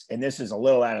is, and this is a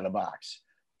little out of the box,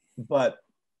 but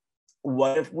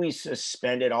what if we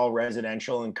suspended all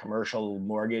residential and commercial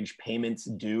mortgage payments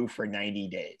due for 90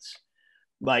 days?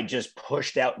 Like just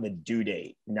pushed out the due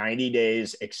date, 90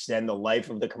 days, extend the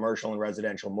life of the commercial and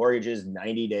residential mortgages,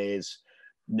 90 days.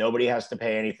 Nobody has to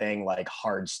pay anything, like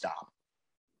hard stop.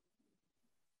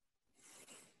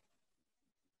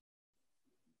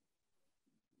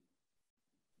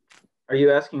 Are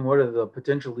you asking what are the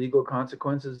potential legal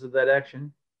consequences of that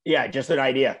action? Yeah, just an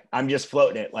idea. I'm just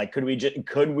floating it. Like, could we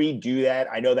do that?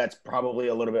 I know that's probably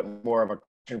a little bit more of a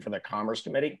question for the Commerce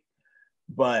Committee,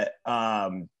 but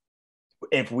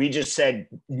if we just said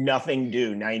nothing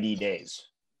due, 90 days,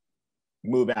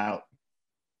 move out,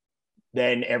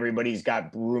 then everybody's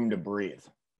got room to breathe.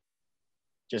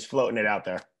 Just floating it out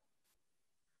there.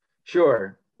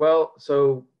 Sure. Well,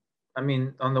 so, I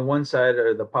mean, on the one side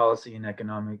are the policy and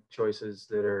economic choices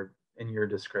that are in your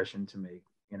discretion to make.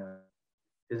 You know,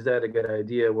 is that a good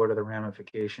idea? What are the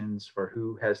ramifications for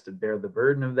who has to bear the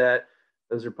burden of that?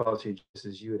 Those are policy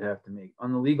choices you would have to make.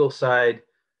 On the legal side,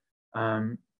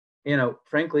 you know,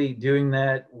 frankly, doing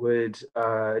that would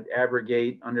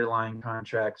abrogate underlying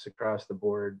contracts across the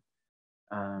board.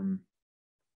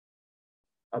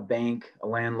 A bank, a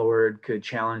landlord could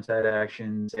challenge that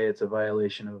action, say it's a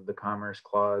violation of the Commerce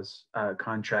Clause,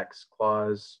 Contracts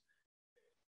Clause.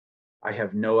 I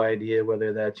have no idea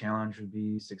whether that challenge would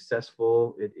be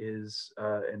successful. It is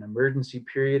an emergency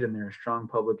period, and there are strong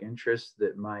public interests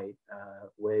that might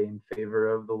weigh in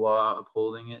favor of the law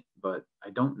upholding it, but I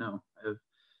don't know. I have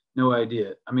no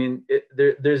idea. I mean,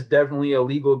 there's definitely a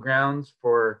legal grounds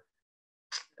for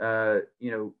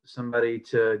you know, somebody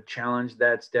to challenge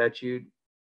that statute,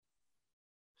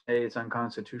 say it's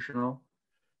unconstitutional.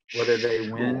 Whether they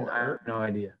win, I have no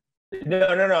idea. No,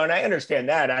 and I understand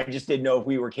that. I just didn't know if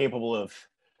we were capable of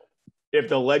if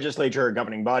the legislature or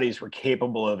governing bodies were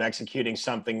capable of executing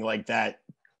something like that,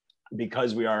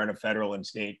 because we are in a federal and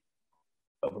state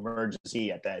of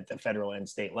emergency at the federal and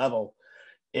state level,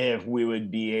 if we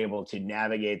would be able to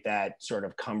navigate that sort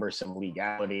of cumbersome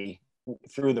legality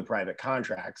through the private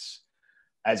contracts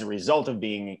as a result of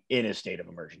being in a state of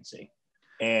emergency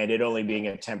and it only being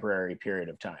a temporary period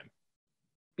of time.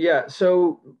 Yeah,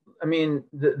 so I mean,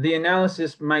 the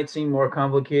analysis might seem more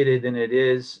complicated than it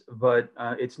is, but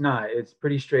it's not. It's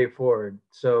pretty straightforward.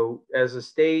 So as a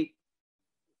state,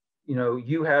 you know,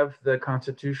 you have the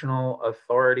constitutional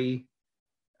authority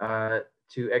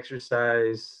to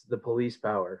exercise the police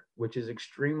power, which is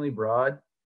extremely broad.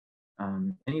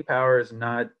 Any power is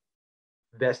not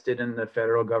vested in the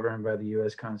federal government by the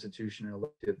U.S. Constitution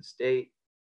or to the state.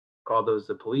 Call those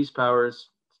the police powers.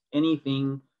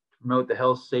 Anything to promote the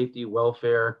health, safety,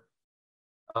 welfare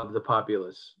of the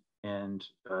populace. And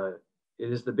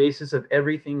it is the basis of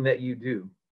everything that you do.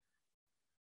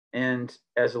 And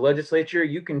as a legislature,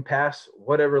 you can pass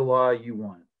whatever law you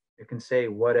want. You can say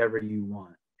whatever you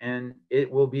want. And it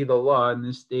will be the law in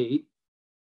this state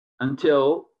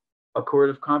until a court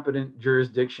of competent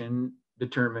jurisdiction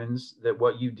determines that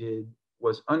what you did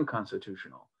was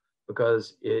unconstitutional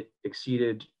because it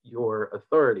exceeded your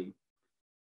authority.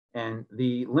 And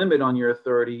the limit on your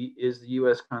authority is the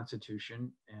US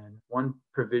Constitution. And one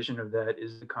provision of that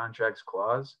is the Contracts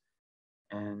Clause.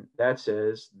 And that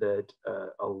says that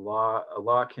a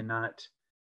law cannot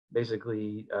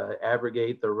basically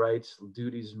abrogate the rights,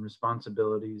 duties, and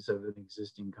responsibilities of an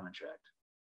existing contract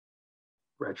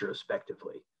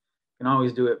retrospectively. You can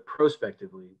always do it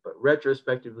prospectively, but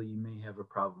retrospectively, you may have a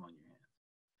problem on your hands.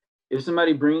 If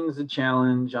somebody brings a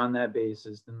challenge on that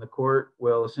basis, then the court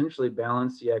will essentially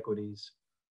balance the equities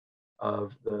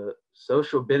of the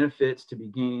social benefits to be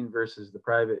gained versus the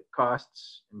private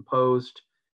costs imposed.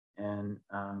 And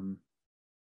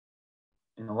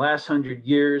in the last 100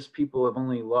 years, people have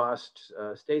only lost,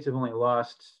 states have only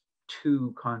lost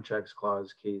 2 Contracts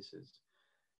Clause cases.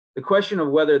 The question of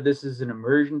whether this is an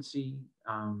emergency,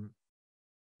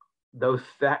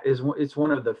 it's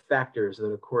one of the factors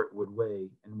that a court would weigh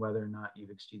in whether or not you've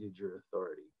exceeded your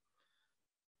authority.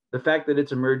 The fact that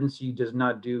it's emergency does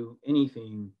not do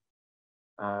anything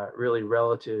really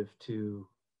relative to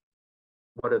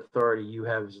what authority you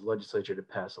have as a legislature to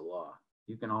pass a law.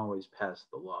 You can always pass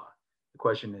the law. The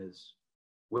question is,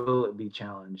 will it be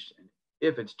challenged? And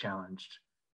if it's challenged,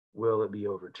 will it be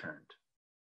overturned?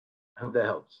 I hope that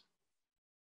helps.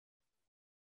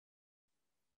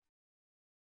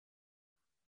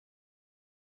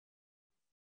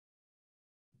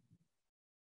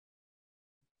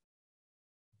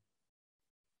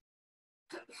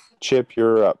 Chip,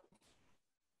 you're up.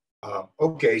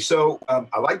 Okay, so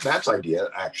I like Matt's idea,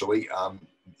 actually.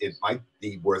 It might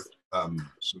be worth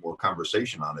some more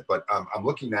conversation on it, but I'm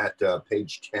looking at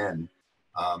page 10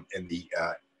 in the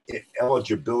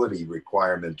eligibility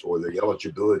requirement or the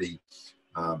eligibility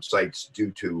sites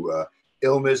due to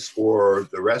illness or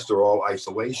the rest are all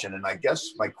isolation. And I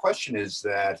guess my question is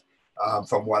that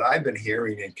from what I've been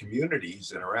hearing in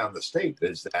communities and around the state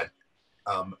is that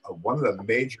one of the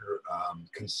major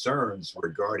concerns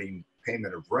regarding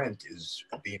payment of rent is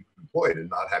being employed and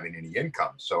not having any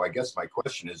income. So I guess my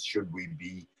question is, should we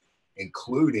be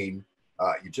including,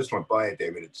 you just went by it,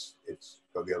 David, it's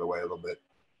go the other way a little bit,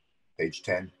 page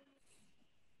 10.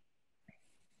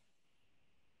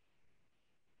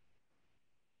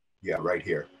 Yeah, right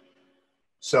here.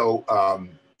 So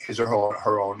is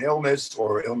her own illness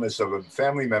or illness of a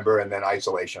family member and then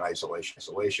isolation.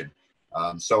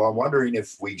 So I'm wondering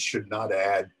if we should not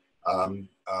add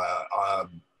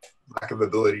lack of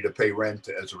ability to pay rent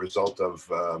as a result of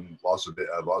loss of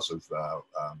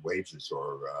wages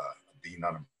or being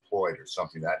unemployed or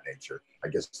something of that nature. I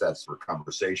guess that's for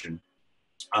conversation.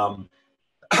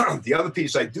 The other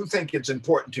piece, I do think it's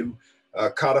important to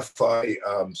codify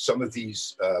some of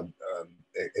these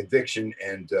eviction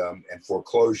and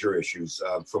foreclosure issues.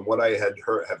 From what I have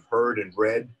heard and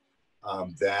read,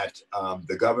 that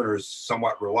the governor is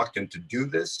somewhat reluctant to do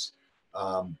this,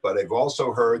 but I've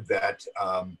also heard that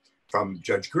from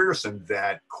Judge Grierson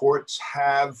that courts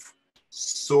have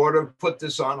sort of put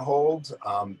this on hold,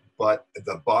 but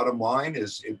the bottom line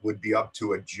is it would be up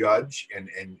to a judge, and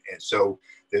so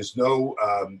there's no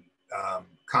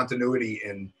continuity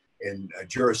in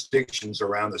jurisdictions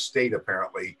around the state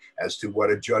apparently as to what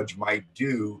a judge might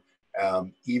do,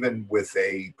 even with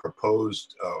a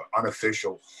proposed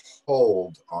unofficial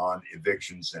hold on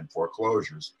evictions and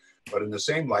foreclosures. But in the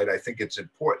same light, I think it's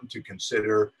important to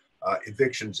consider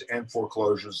evictions and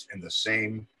foreclosures in the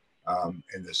same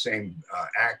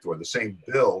act or the same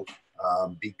bill,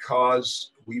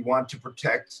 because we want to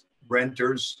protect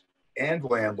renters and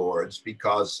landlords,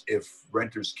 because if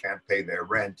renters can't pay their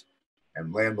rent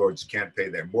and landlords can't pay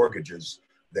their mortgages,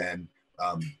 then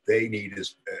they need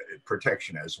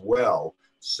protection as well.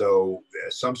 So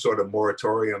some sort of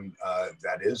moratorium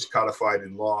that is codified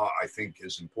in law, I think,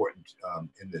 is important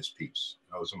in this piece.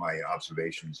 Those are my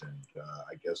observations. And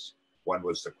I guess one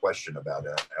was the question about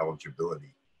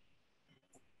eligibility.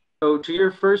 So to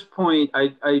your first point,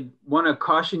 I want to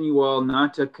caution you all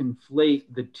not to conflate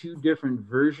the two different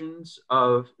versions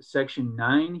of Section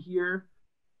 9 here.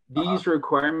 These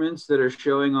requirements that are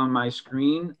showing on my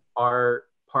screen are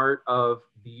part of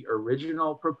the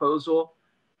original proposal.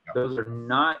 Those are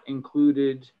not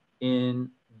included in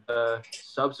the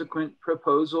subsequent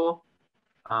proposal.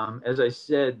 As I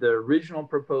said, the original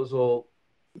proposal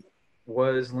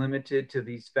was limited to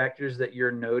these factors that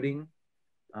you're noting,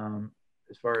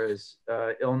 as far as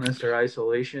illness or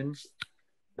isolation.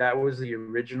 That was the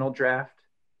original draft.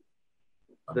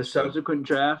 The subsequent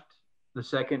draft, the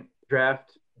second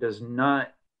draft, does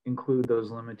not include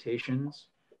those limitations.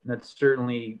 And that's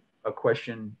certainly a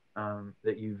question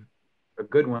a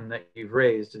good one that you've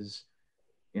raised is,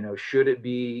 you know, should it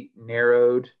be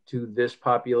narrowed to this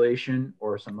population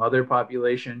or some other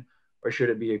population, or should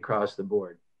it be across the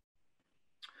board?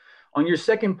 On your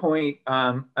second point,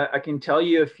 I can tell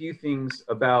you a few things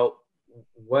about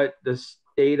what the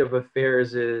state of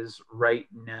affairs is right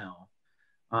now.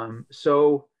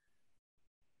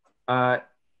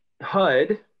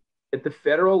 HUD at the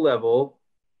federal level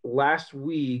last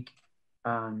week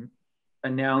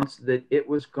announced that it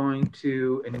was going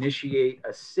to initiate a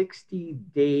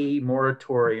 60-day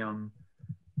moratorium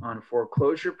on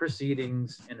foreclosure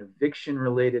proceedings and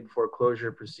eviction-related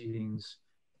foreclosure proceedings,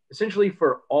 essentially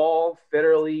for all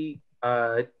federally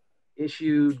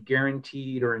issued,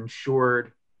 guaranteed, or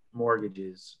insured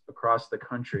mortgages across the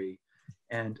country.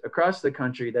 And across the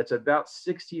country, that's about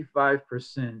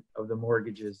 65% of the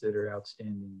mortgages that are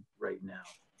outstanding right now.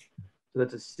 So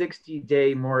that's a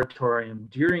 60-day moratorium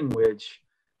during which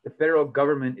the federal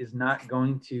government is not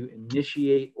going to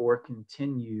initiate or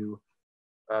continue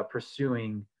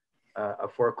pursuing a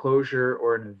foreclosure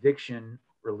or an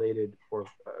eviction-related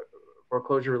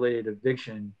foreclosure-related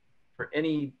eviction for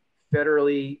any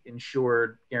federally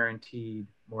insured guaranteed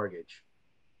mortgage.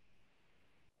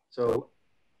 So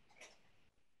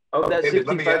of that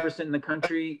 65% in the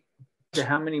country, to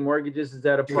how many mortgages does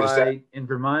that apply in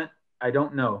Vermont? I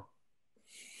don't know.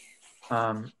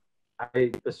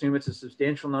 I assume it's a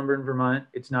substantial number in Vermont.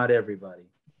 It's not everybody.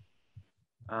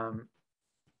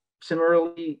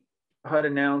 Similarly, HUD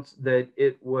announced that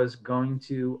it was going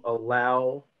to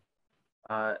allow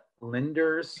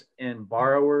lenders and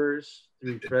borrowers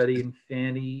through Freddie and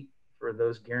Fannie for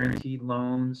those guaranteed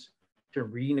loans to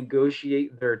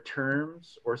renegotiate their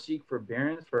terms or seek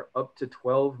forbearance for up to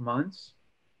 12 months.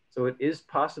 So it is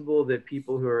possible that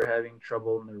people who are having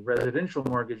trouble in their residential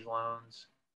mortgage loans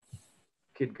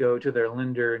could go to their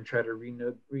lender and try to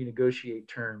renegotiate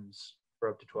terms for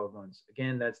up to 12 months.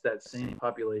 Again, that's that same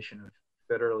population of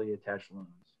federally attached loans.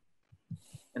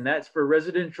 And that's for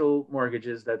residential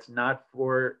mortgages. That's not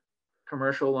for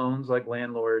commercial loans like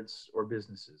landlords or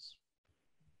businesses.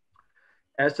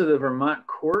 As to the Vermont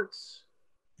courts,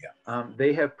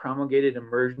 they have promulgated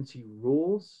emergency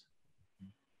rules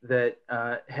that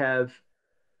have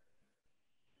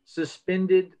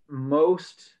suspended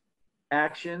most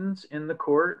actions in the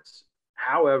courts.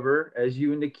 However, as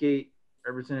you indicate,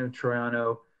 Representative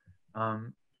Troiano,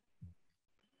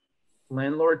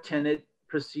 landlord-tenant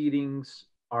proceedings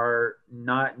are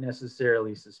not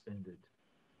necessarily suspended.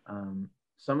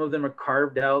 Some of them are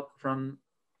carved out from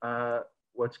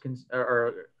what's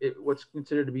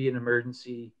considered to be an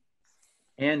emergency.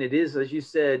 And it is, as you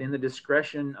said, in the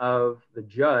discretion of the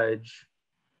judge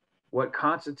what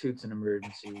constitutes an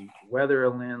emergency, whether a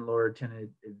landlord-tenant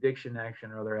eviction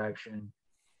action or other action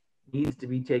needs to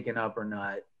be taken up or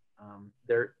not.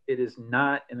 It is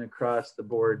not an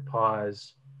across-the-board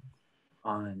pause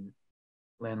on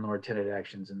landlord-tenant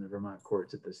actions in the Vermont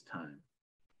courts at this time.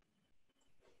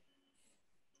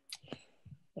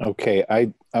 Okay,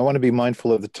 I want to be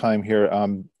mindful of the time here.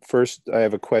 First, I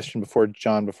have a question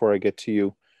before I get to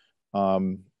you.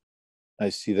 I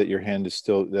see that your hand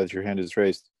is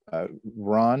raised.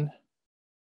 Ron,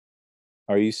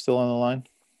 are you still on the line?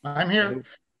 I'm here.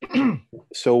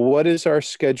 So what is our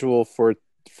schedule for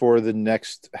the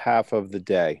next half of the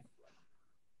day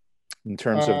in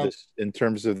terms of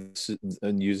this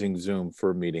and using Zoom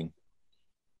for a meeting?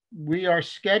 We are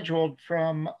scheduled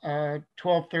from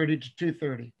 12:30 to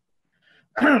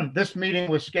 2:30. This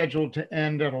meeting was scheduled to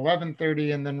end at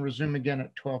 11:30 and then resume again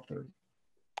at 12:30.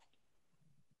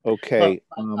 Okay.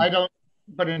 I don't.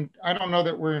 But I don't know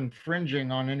that we're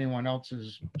infringing on anyone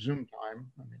else's Zoom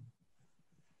time. I mean,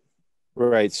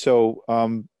 right. So,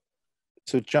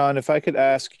 so John, if I could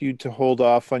ask you to hold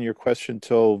off on your question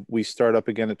till we start up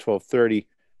again at 12:30.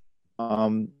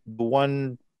 The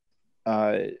one,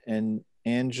 and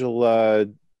Angela,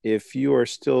 if you are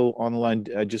still on the line,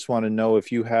 I just want to know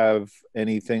if you have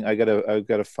anything. I've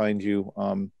got to find you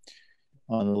on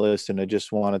the list, and I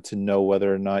just wanted to know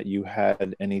whether or not you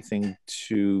had anything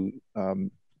to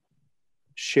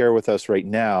share with us right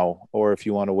now, or if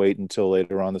you want to wait until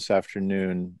later on this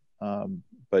afternoon.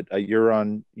 But you're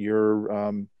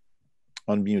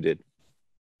unmuted.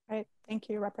 Right. Thank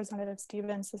you, Representative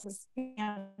Stevens. This is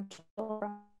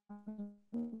Angela from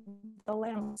the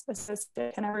Lands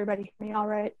Assistant. Can everybody hear me all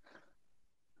right?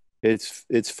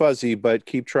 It's fuzzy, but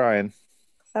keep trying.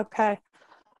 Okay.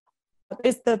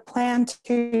 Is the plan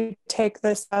to take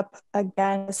this up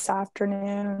again this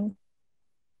afternoon?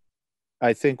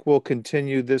 I think we'll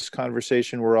continue this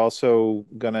conversation. We're also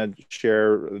going to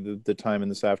share the time in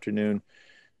this afternoon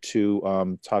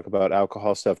to talk about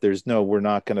alcohol stuff. We're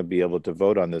not going to be able to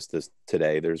vote on this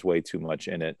today. There's way too much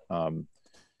in it.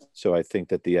 So I think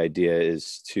that the idea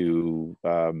is to,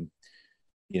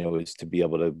 is to be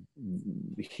able to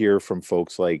hear from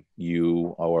folks like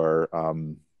you, or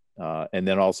and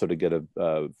then also to get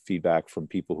a feedback from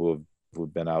people who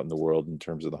have been out in the world in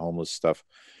terms of the homeless stuff,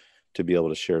 to be able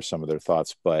to share some of their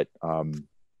thoughts. But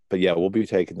yeah, we'll be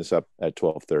taking this up at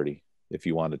 12:30 if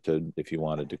you wanted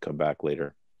to come back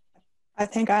later. I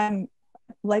think I'm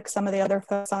like some of the other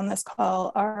folks on this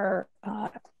call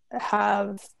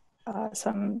have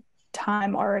some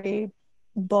time already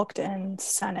booked in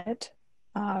Senate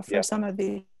for some of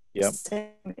these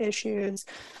same issues.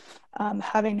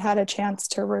 Having had a chance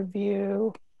to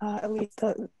review at least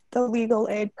the legal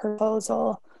aid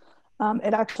proposal,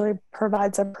 it actually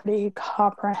provides a pretty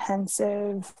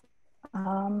comprehensive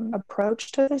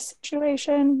approach to the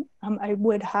situation. I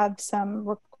would have some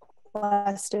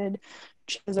requested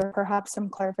changes or perhaps some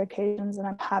clarifications, and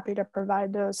I'm happy to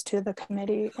provide those to the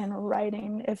committee in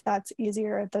writing if that's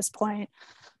easier at this point.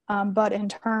 But in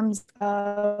terms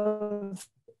of,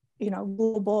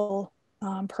 global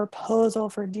proposal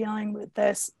for dealing with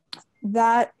this,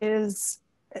 that is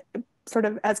sort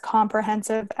of as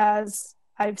comprehensive as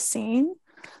I've seen.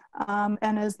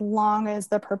 And as long as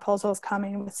the proposal is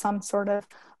coming with some sort of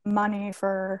money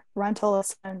for rental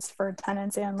assistance for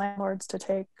tenants and landlords to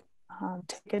take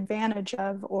advantage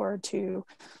of or to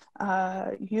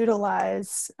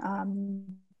utilize,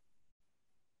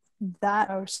 that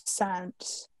makes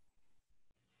sense.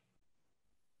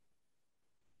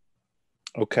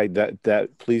 Okay,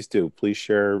 that please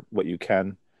share what you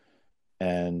can,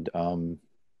 and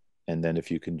then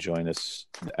if you can join us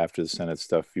after the Senate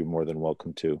stuff, you're more than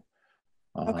welcome to.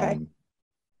 Okay.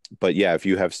 But yeah, if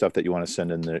you have stuff that you want to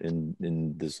send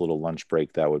in this little lunch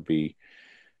break, that would be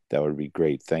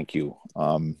great. Thank you.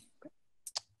 And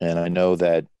I know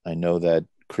that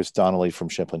Chris Donnelly from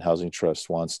Champlain Housing Trust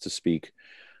wants to speak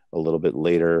a little bit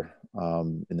later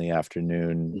in the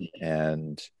afternoon,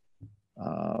 and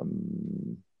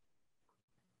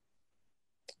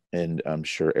I'm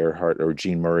sure Earhart or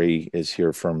Jean Murray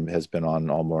has been on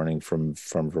all morning from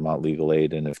Vermont Legal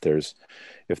Aid. And if there's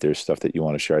stuff that you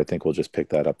want to share, I think we'll just pick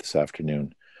that up this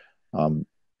afternoon.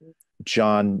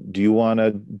 John, do you want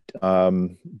to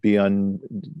be on?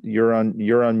 You're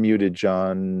unmuted,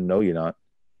 John. No, you're not.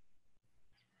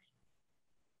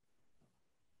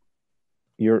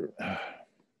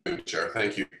 Chair,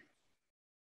 thank you.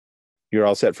 You're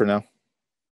all set for now?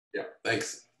 Yeah,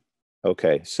 thanks.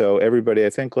 Okay, so everybody, I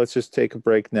think let's just take a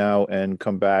break now and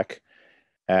come back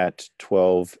at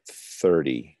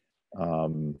 12:30.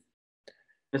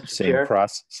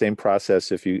 Same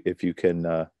process if you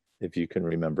can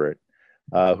remember it.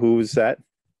 Who was that?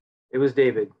 It was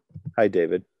David. Hi,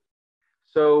 David.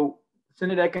 So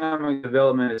Senate Economic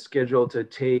Development is scheduled to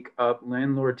take up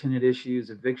landlord-tenant issues,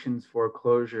 evictions,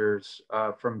 foreclosures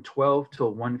from 12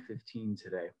 till 1:15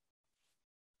 today.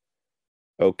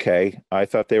 Okay, I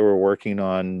thought they were working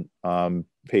on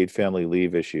paid family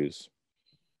leave issues.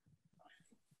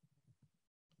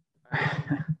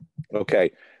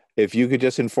 Okay, if you could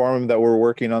just inform them that we're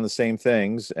working on the same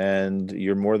things, and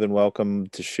you're more than welcome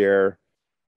to share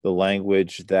the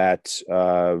language that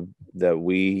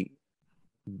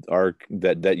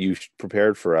you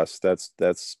prepared for us.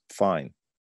 That's fine.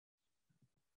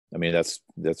 I mean,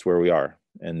 that's where we are,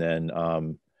 and then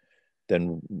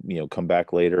come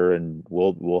back later and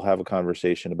we'll have a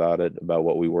conversation about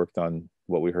what we worked on,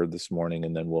 what we heard this morning,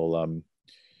 and then we'll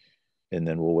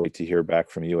wait to hear back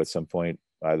from you at some point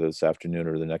either this afternoon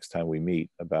or the next time we meet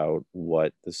about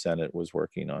what the Senate was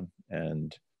working on.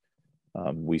 And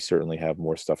we certainly have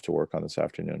more stuff to work on this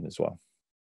afternoon as well.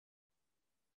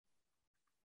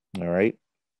 All right.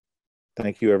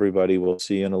 Thank you, everybody. We'll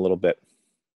see you in a little bit.